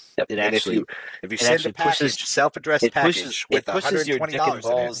do. Yep. If you send a package, self-addressed package with pushes your dick and $120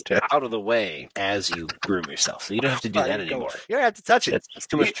 balls out of the way as you groom yourself, so you don't have to do that anymore. You don't have to touch it. It's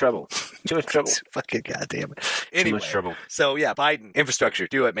too much trouble. Too much trouble. Fucking goddamn it. Anyway, too much trouble. So Biden infrastructure,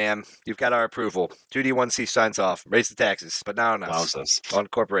 do it, man. You've got our approval. 2D1C signs off. Raise the taxes, but not on us. On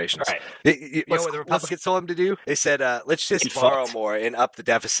corporations. All right. You know what the Republicans told him to do? They said, let's just borrow more and up the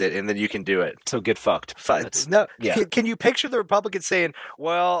deficit, and then you can do it. So get fucked. No. Yeah. Can you picture the Republicans saying,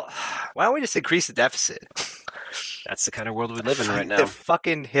 well, why don't we just increase the deficit? That's the kind of world we live in right now. They're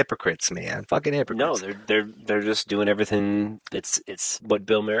fucking hypocrites, man. Fucking hypocrites. No, they're just doing everything. It's what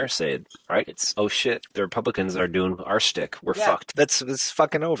Bill Maher said, right? It's shit. The Republicans are doing our shtick. We're fucked. It's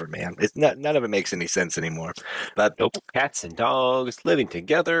fucking over, man. None of it makes any sense anymore. But nope. Cats and dogs living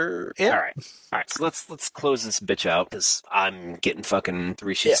together. Yeah. All right. So let's close this bitch out because I'm getting fucking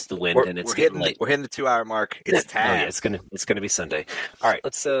 3 shits to the wind and it's getting late. We're hitting the 2-hour mark. It's time. It's gonna be Sunday. All right.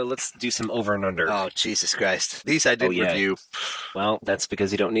 Let's do some over and under. Oh Jesus Christ! These I didn't review. Well, that's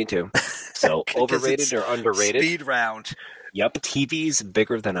because you don't need to. So overrated or underrated? Speed round. Yep. TV's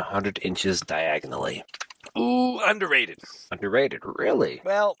bigger than 100 inches diagonally. Ooh, underrated. Underrated, really?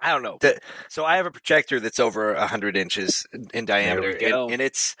 Well, I don't know. So I have a projector that's over 100 inches in diameter, and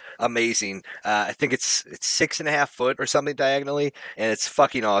it's amazing. I think it's 6.5 foot or something diagonally, and it's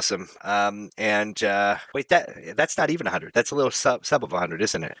fucking awesome. Wait, that's not even 100. That's a little sub of 100,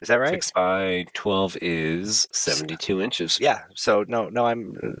 isn't it? Is that right? 6 by 12 is 72 inches. Yeah. So no,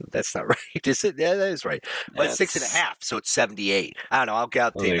 that's not right. Is it? Yeah, that is right. But it's 6.5, so it's 78. I don't know. I'll get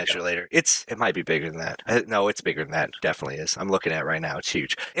out the tape measure later. It might be bigger than that. No, it's bigger than that. Definitely is. I'm looking at it right now. It's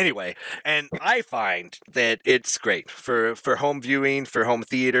huge. Anyway, and I find that it's great for home viewing, for home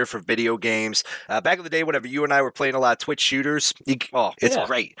theater, for video games. Back in the day, whenever you and I were playing a lot of Twitch shooters, it's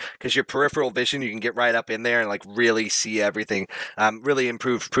great because your peripheral vision, you can get right up in there and like really see everything. Really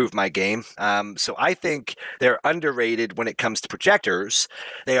improve my game. So I think they're underrated when it comes to projectors.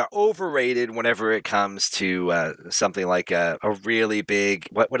 They are overrated whenever it comes to something like a really big,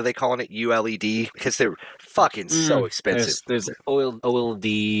 what are they calling it? ULED? Because they're fucking so expensive. There's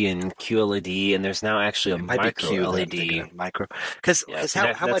OLED and QLED, and there's now actually a micro LED. Micro, because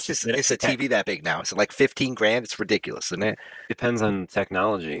how much is a TV that big now? Is it like $15,000? It's ridiculous, isn't it? Depends on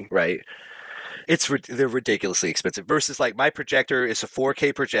technology, right? They're ridiculously expensive. Versus like my projector is a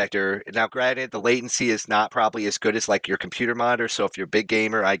 4K projector. Now, granted, the latency is not probably as good as like your computer monitor. So if you're a big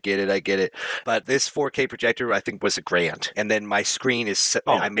gamer, I get it. But this 4K projector, I think, was $1,000. And then my screen is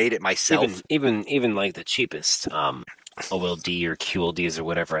I made it myself. Even like the cheapest OLED or QLEDs or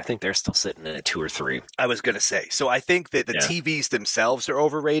whatever, I think they're still sitting at 2 or 3. I was going to say. So I think that the TVs themselves are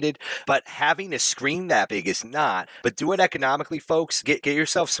overrated, but having a screen that big is not. But do it economically, folks. Get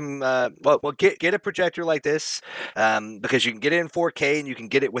yourself some, get a projector like this because you can get it in 4K and you can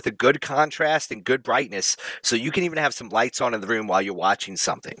get it with a good contrast and good brightness. So you can even have some lights on in the room while you're watching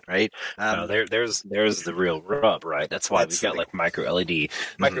something, right? There's the real rub, right? That's why we've got like micro LED.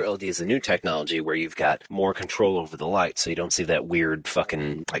 Micro LED is a new technology where you've got more control over the light. So you don't see that weird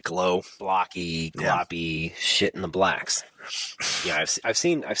fucking like glow, blocky, gloppy shit in the blacks. Yeah, I've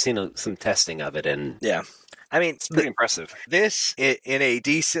seen some testing of it, and I mean, it's pretty impressive. This in a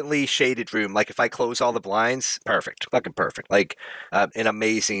decently shaded room, like if I close all the blinds, perfect, fucking perfect. Like an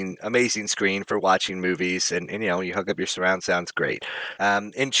amazing screen for watching movies, and you hook up your surround sound's great,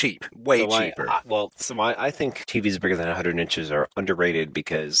 and cheap, way cheaper. I think TVs bigger than 100 inches are underrated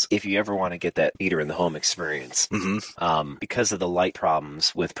because if you ever want to get that theater in the home experience, because of the light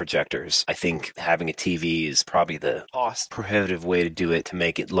problems with projectors, I think having a TV is probably the cost prohibitive way to do it to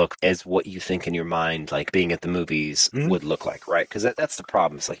make it look as what you think in your mind like being at the movies would look like, right? Because that's the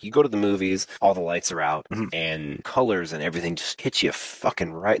problem. It's like you go to the movies, all the lights are out, and colors and everything just hits you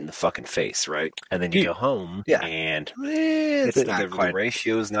fucking right in the fucking face, right? And then you go home, and the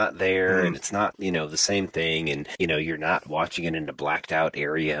ratio's not there, and it's not the same thing, and you're not watching it in a blacked out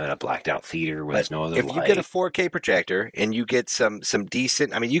area in a blacked out theater with no other light. If you get a 4K projector and you get some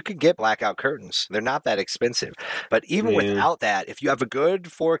decent, I mean, you could get blackout curtains. They're not that expensive, but even without that, if you have a good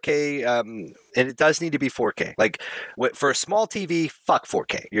 4K, and it does need to be 4K. Like for a small TV, fuck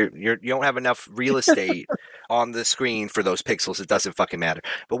 4K. You don't have enough real estate on the screen for those pixels. It doesn't fucking matter.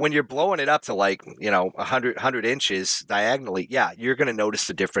 But when you're blowing it up to 100 inches diagonally, you're going to notice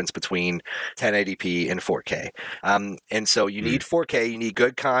the difference between 1080p and 4K. And so you need 4K, you need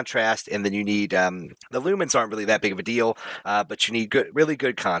good contrast, and then you need the lumens aren't really that big of a deal, but you need really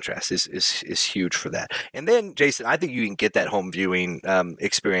good contrast is huge for that. And then, Jason, I think you can get that home viewing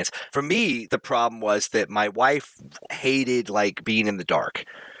experience. For me, the problem was that my wife hated being in the dark.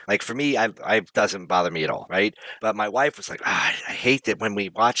 Like for me, I doesn't bother me at all, right? But my wife was like, I hate that when we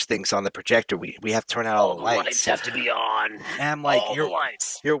watch things on the projector, we have to turn out all the lights. Lights have to be on. And I'm like,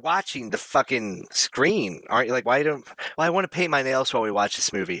 you're watching the fucking screen, aren't you? Like, I want to paint my nails while we watch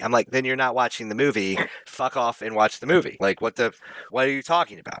this movie. I'm like, then you're not watching the movie. Fuck off and watch the movie. Like, what are you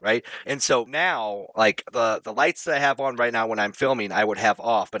talking about, right? And so now, like the lights that I have on right now when I'm filming, I would have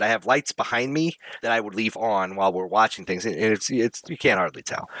off, but I have lights behind me that I would leave on while we're watching things, and it's you can't hardly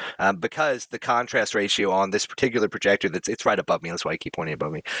tell. Because the contrast ratio on this particular projector, it's right above me. That's why I keep pointing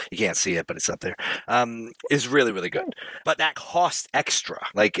above me. You can't see it, but it's up there. Is really, really good. But that costs extra,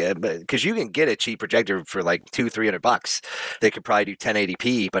 because you can get a cheap projector for like $200-$300. They could probably do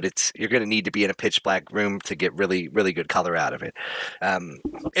 1080p, but you're going to need to be in a pitch black room to get really, really good color out of it.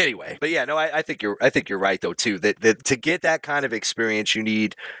 Anyway, but yeah, no, I think you're right though too. That to get that kind of experience, you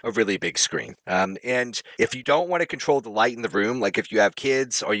need a really big screen. And if you don't want to control the light in the room, like if you have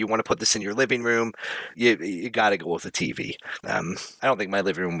kids or you want to put this in your living room, you got to go with a TV. I don't think my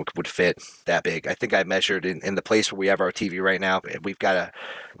living room would fit that big. I think I measured in the place where we have our TV right now. We've got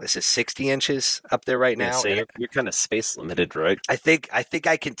 60 inches up there right now. So you're kind of space limited, right? I think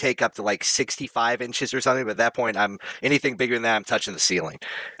I can take up to like 65 inches or something. But at that point, anything bigger than that, I'm touching the ceiling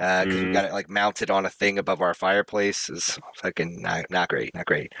because we've got it like mounted on a thing above our fireplace. Is fucking not great.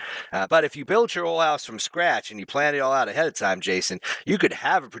 But if you build your whole house from scratch and you plan it all out ahead of time, Jason, you could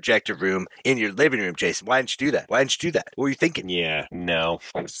have a projector room in your living room, Jason. Why didn't you do that? What were you thinking? Yeah, no.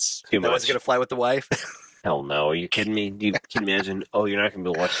 It's too much. That was going to fly with the wife? Hell no. Are you kidding me? You can imagine, you're not going to be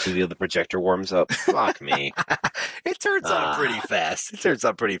able to watch TV, the projector warms up. Fuck me. It turns on pretty fast. Not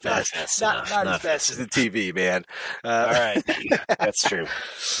as fast as the TV, man. All right. That's true.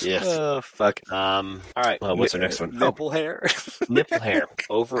 Yes. Oh, fuck. All right. Well, what's our next one? Nipple hair. Nipple hair.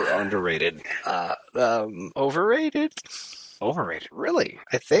 Over or underrated? Overrated? Overrated, really?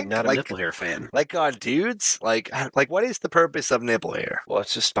 I think I'm not a nipple hair fan. Like on dudes, like what is the purpose of nipple hair? Well,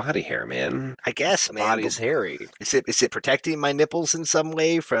 it's just body hair, man. I guess, man. Body's hairy. Is it protecting my nipples in some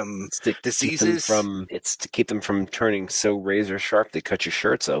way from diseases? It's to keep them from turning so razor sharp they cut your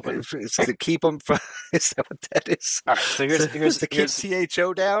shirts open. It's to keep them from. Is that what that is? All right. So here's to keep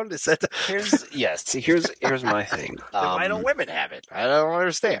THO down. Is that? Here's my thing. Why don't women have it? I don't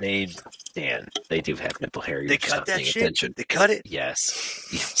understand. They do have nipple hair. They cut that shit. Attention. They cut it.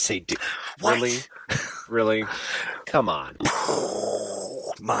 Yes, they do. What? Really? Come on.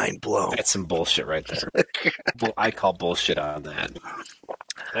 Mind blown. That's some bullshit right there. Well, I call bullshit on that.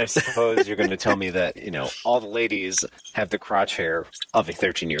 I suppose you're going to tell me that, all the ladies have the crotch hair of a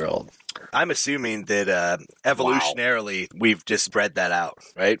 13-year-old. I'm assuming that evolutionarily we've just spread that out,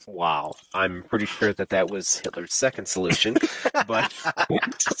 right? Wow. I'm pretty sure that was Hitler's second solution, but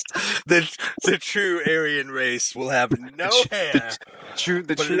the true Aryan race will have no hair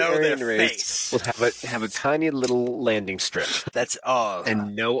the true Aryan race will have a tiny little landing strip. That's all.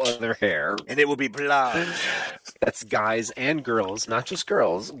 And no other hair. And it will be blonde. That's guys and girls, not just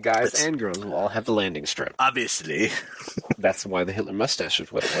girls. Guys and girls will all have the landing strip. Obviously. That's why the Hitler mustache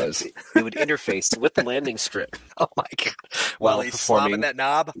was what it was. It would interface with the landing strip. Oh my God. While he's slobbing that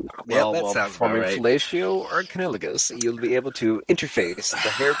knob? While performing fellatio or cunnilingus, you'll be able to interface the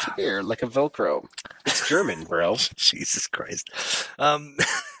hair to hair like a Velcro. It's German, bro. Jesus Christ.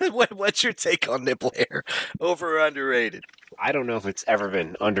 What's your take on nipple hair? Over or underrated? I don't know if it's ever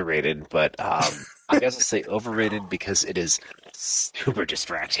been underrated, but I guess I'll say overrated because it is super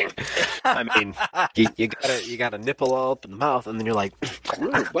distracting. I mean, you got a nipple all up in the mouth, and then you're like,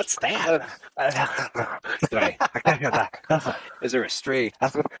 what's that? Is there a stray?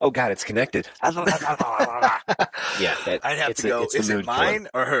 Oh God, it's connected. Yeah, I'd have to go. Is it mine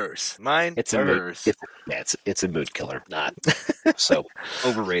or hers? Mine or hers? It's a mood killer. Not so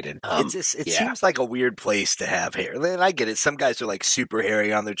overrated. It seems like a weird place to have hair. And I get it. Some guys are like super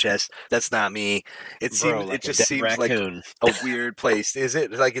hairy on their chest. That's not me. It just seems like a weird place. Is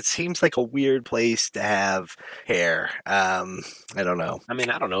it? Like it seems like a weird place to have hair. I don't know. I mean,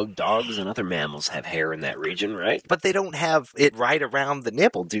 I don't know. Dogs and other mammals have hair in that region, right? But they don't have it right around the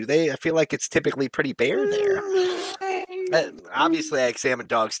nipple, do they? I feel like it's typically pretty bare there. Obviously, I examine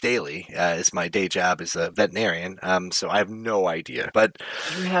dogs daily. It's my day job as a veterinarian, so I have no idea. But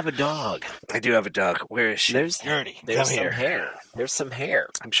you have a dog. I do have a dog. Where is she? There's some hair. There's some hair.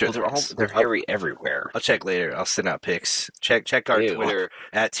 I'm sure they're hairy everywhere. I'll check later. I'll send out pics. Check our Twitter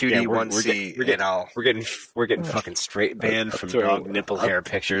at 2D1C. We're getting fucking straight banned from dog nipple hair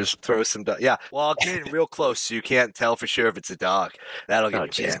pictures. Throw some dog. Yeah. Well, I'll get it real close so you can't tell for sure if it's a dog. That'll get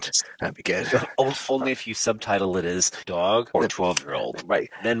me banned. That'd be good. Only if you subtitle it as dog or 12-year-old. Right.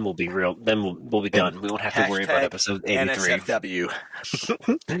 Then we'll be real. Then we'll be done. We won't have to worry about episode 83. NSFW.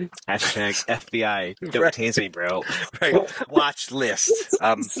 Hashtag FBI. Don't tase me, bro. Right. Watch list.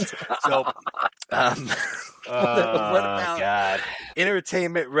 What about God.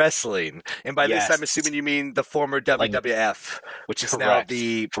 Entertainment wrestling? And by this, I'm assuming you mean the former WWF, which is now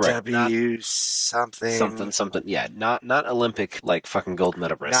the W something. Yeah, not Olympic like fucking gold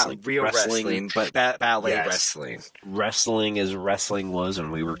medal wrestling. Not real wrestling, but ballet wrestling. Wrestling as wrestling was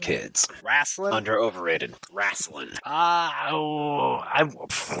when we were kids. Wrestling? Overrated. Wrestling. I'm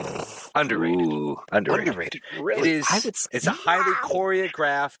underrated. Ooh, underrated. Really? It is. It's a highly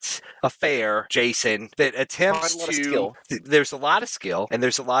choreographed affair, Jason, that attempts to. There's a lot of skill, and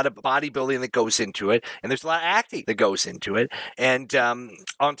there's a lot of bodybuilding that goes into it, and there's a lot of acting that goes into it, and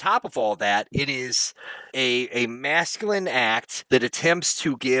on top of all that, it is a masculine act that attempts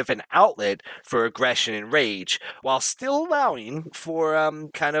to give an outlet for aggression and rage while still allowing for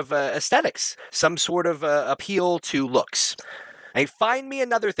kind of aesthetics, some sort of appeal to looks. And find me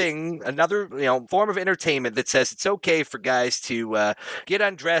another thing, another form of entertainment that says it's okay for guys to get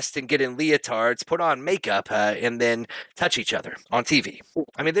undressed and get in leotards, put on makeup, and then touch each other on TV.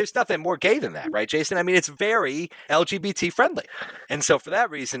 I mean, there's nothing more gay than that, right, Jason? I mean, it's very LGBT friendly. And so for that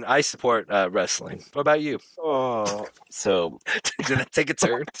reason, I support wrestling. What about you? Oh, so did that take a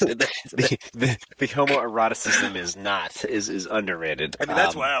turn? the homoeroticism is underrated. I mean,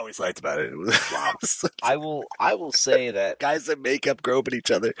 that's what I always liked about it. I will say that guys that makeup groping each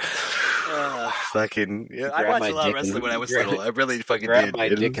other. Fucking yeah! I watched a lot of wrestling when I was little. I really fucking grab my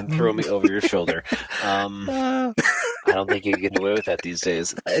dick and throw me over your shoulder. I don't think you can get away with that these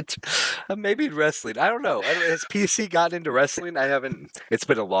days. Maybe in wrestling. I don't know. Has PC gotten into wrestling? I haven't. It's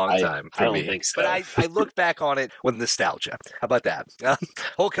been a long time for me. I don't think so. But I look back on it with nostalgia. How about that?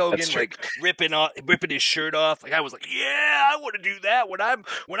 Hulk Hogan like ripping his shirt off. Like I was like, yeah, I want to do that when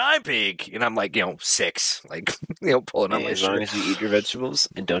I'm big. And I'm like, 6, like pulling on my shirt. As long as you eat your vegetables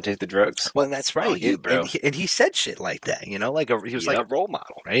and don't take the drugs. Well, that's right. Bro. And he said shit like that. He was like a role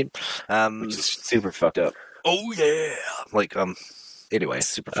model, right? Which is super fucked up. Oh yeah, like Anyway,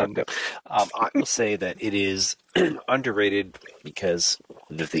 super fucked up. I will say that it is underrated because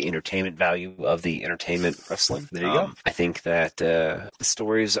of the entertainment value of the entertainment wrestling. There you go. I think that the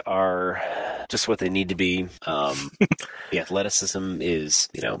stories are just what they need to be. The athleticism is,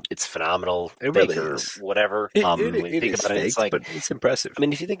 it's phenomenal. It really is. Whatever. When you think about it, it's like, but it's impressive. I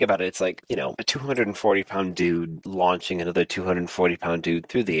mean, if you think about it, it's like, a 240-pound dude launching another 240-pound dude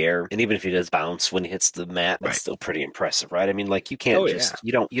through the air. And even if he does bounce when he hits the mat, it's still pretty impressive, right? I mean, like, you can't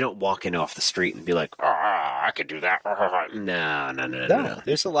you don't walk in off the street and be like, I could do that. No.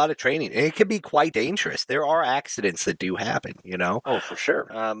 There's a lot of training, and it can be quite dangerous. There are accidents that do happen, you know? Oh, for sure.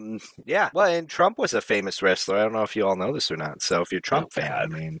 Yeah. Well, and Trump was a famous wrestler. I don't know if you all know this or not. So if you're a Trump fan, I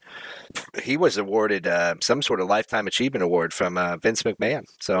mean, he was awarded some sort of Lifetime Achievement Award from Vince McMahon.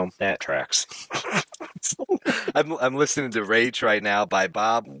 So that tracks. I'm listening to Rage right now by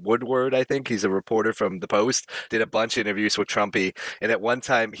Bob Woodward, I think. He's a reporter from The Post. Did a bunch of interviews with Trumpy. And at one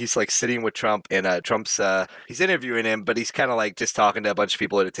time, he's like sitting with Trump, and Trump's, he's interviewing him, but he's kind of like just talking to a bunch of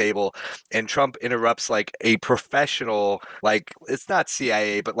people at a table. And Trump interrupts like a professional, like, it's not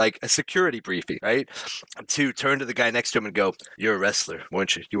CIA, but like a security briefing, right? To turn to the guy next to him and go, "You're a wrestler,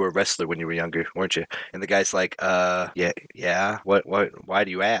 weren't you? You were a wrestler when you were younger, weren't you?" And the guy's like, yeah. What? Why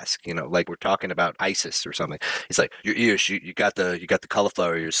do you ask? You know, like we're talking about ISIS or something. He's like, "Your ears, you got the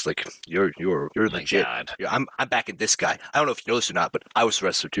cauliflower ears. Like you're legit. I'm backing this guy. I don't know if you know this or not, but I was a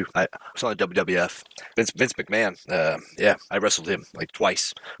wrestler too. I was on the WWF. Vince McMahon. Yeah, I wrestled him like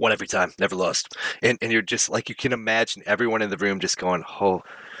twice. Won every time. Never lost." And you're just like, you can imagine everyone in the room just going, "Oh,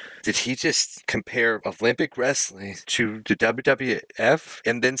 did he just compare Olympic wrestling to the WWF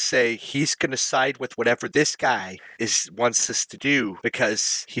and then say he's going to side with whatever this guy wants us to do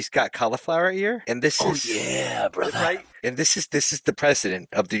because he's got cauliflower ear?" And this is yeah, brother, right? And this is the president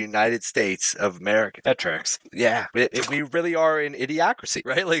of the United States of America. That tracks. Yeah, we really are in idiocracy,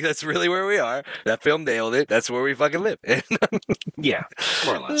 right? Like that's really where we are. That film nailed it. That's where we fucking live. Yeah,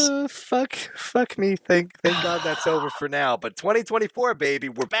 more or less. Fuck me. Thank God that's over for now. But 2024, baby,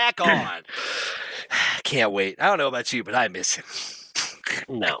 we're back on. Can't wait. I don't know about you, but I miss him.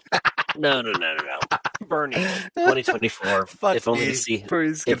 No. Bernie, 2024. If only to see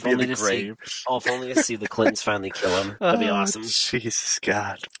the Clintons finally kill him. That'd be awesome. Jesus,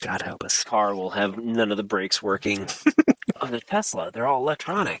 God help us. Car will have none of the brakes working. On the Tesla, they're all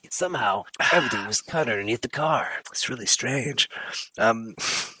electronic. Somehow, everything was cut underneath the car. It's really strange. I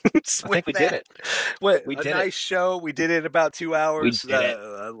think we did it. We did nice show. We did it in about 2 hours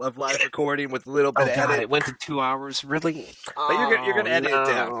of live recording with a little bit of edit. It went to 2 hours, really? But you're going to edit it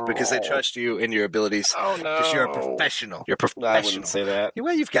down because I trust you and your abilities. Oh, no. Because you're a professional. You're a professional. I wouldn't say that.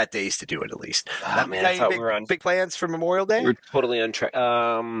 Well, you've got days to do it at least. Man, I thought we were on big plans for Memorial Day? We're totally on track.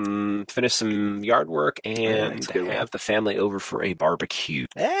 Finish some yard work and have the family over for a barbecue.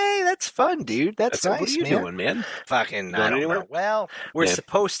 Hey, that's fun, dude. That's nice, what are you doing, man? Fucking, I don't know. Well, we're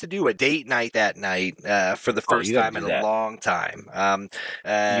supposed to do a date night that night for the first time in a long time.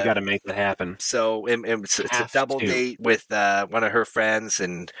 You got to make that happen. So it's a double date with one of her friends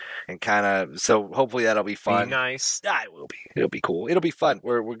and kind of, so hopefully that'll be fun. Nice. Yeah, it will be. It'll be cool. It'll be fun.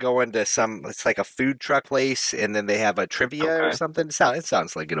 We're going to it's like a food truck place, and then they have a trivia or something. It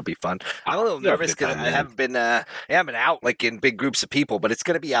sounds like it'll be fun. I'm a little nervous because I haven't been out like in big groups of people, but it's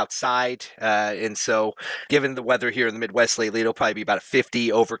going to be outside, and so given the weather here in the Midwest lately, it'll probably be about a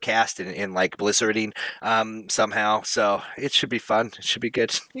 50 overcast and like blizzarding somehow. So it should be fun. It should be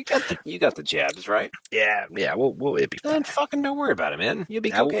good. You got the jabs, right? Yeah. We'll it'll be fun. Then fucking don't worry about it, man. You'll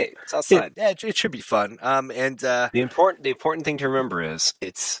be okay. It's outside. It should be fun. And the important thing to remember is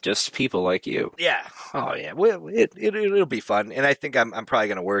it's just people like you. Yeah. Oh yeah. Well, it'll be fun, and I think I'm probably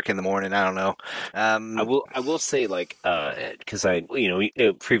gonna work in the morning. I don't know. I will say like because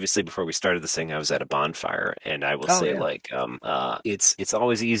previously before we started this thing, I was at a bonfire, and I will say it's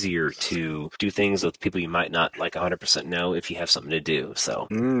always easier to do things with people you might not like 100% know if you have something to do. So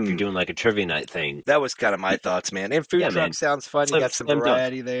if you're doing like a trivia night thing, that was kind of my thoughts, man. And food truck sounds fun. You got some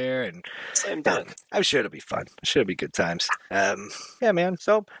variety there, and same done. I'm sure it'll be fun. I'm sure it'll be good times. Yeah, man.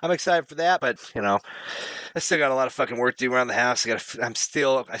 So I'm excited for that, but I still got a lot of fucking work to do around the house. I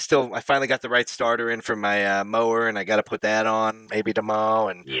finally got the right starter in for my mower, and I got to put that on maybe tomorrow.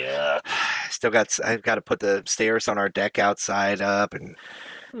 And I've got to put the stairs on our deck outside up, and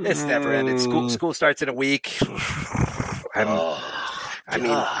it's never ended. School starts in a week. I'm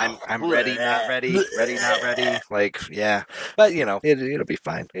ready, not ready, ready, not ready. Like, yeah. But, it'll be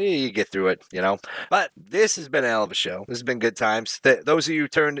fine. You get through it, But this has been a hell of a show. This has been good times. Those of you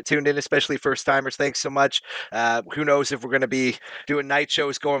tuned in, especially first-timers, thanks so much. Who knows if we're going to be doing night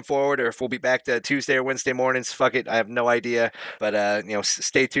shows going forward or if we'll be back to Tuesday or Wednesday mornings. Fuck it. I have no idea. But,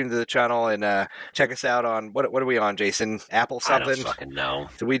 stay tuned to the channel and check us out on, what are we on, Jason? Apple something? I don't fucking know.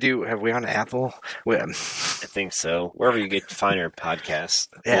 Have we on Apple? I think so. Wherever you get to find our podcast. podcasts.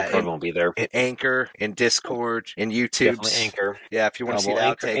 Yeah, Code won't be there. In Anchor, in Discord, in YouTube. Definitely Anchor. Yeah, if you want to see the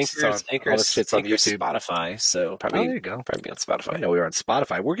outtakes, all the shit's on YouTube. Spotify, so probably, there you go. Probably on Spotify. I know we were on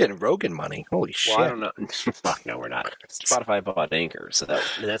Spotify. We're getting Rogan money. Holy shit. I don't know. Fuck, no, we're not. Spotify bought Anchor, so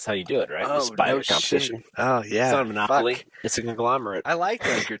that's how you do it, right? Oh, no competition. Shit. Oh, yeah. It's not a monopoly. Fuck. It's a conglomerate. I like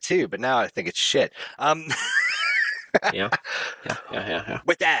Anchor, too, but now I think it's shit. Yeah.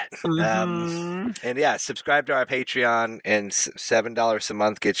 With that, and yeah, subscribe to our Patreon, and $7 a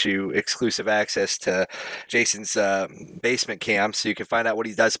month gets you exclusive access to Jason's basement cam, so you can find out what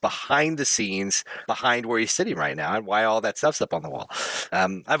he does behind the scenes, behind where he's sitting right now, and why all that stuff's up on the wall.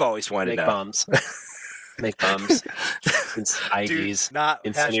 I've always wanted to know. Bombs. Make bombs. IDs. Not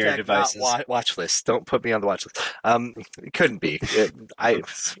incendiary devices. Not watch list. Don't put me on the watch list. It couldn't be. I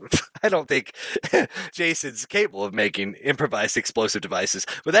don't think Jason's capable of making improvised explosive devices,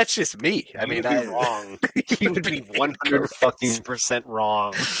 but that's just me. I mean, you'd be wrong. You would be 100%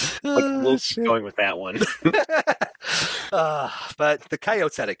 wrong. We'll keep going with that one. But the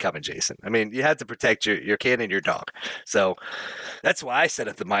coyotes had it coming, Jason. I mean, you had to protect your kid and your dog. So that's why I set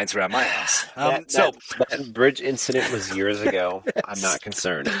up the mines around my house. That bridge incident was years ago. I'm not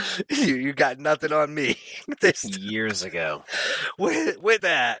concerned. You got nothing on me. Years ago. With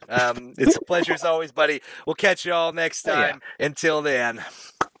that, it's a pleasure as always, buddy. We'll catch you all next time. Until then,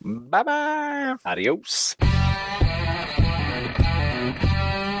 bye-bye. Adios.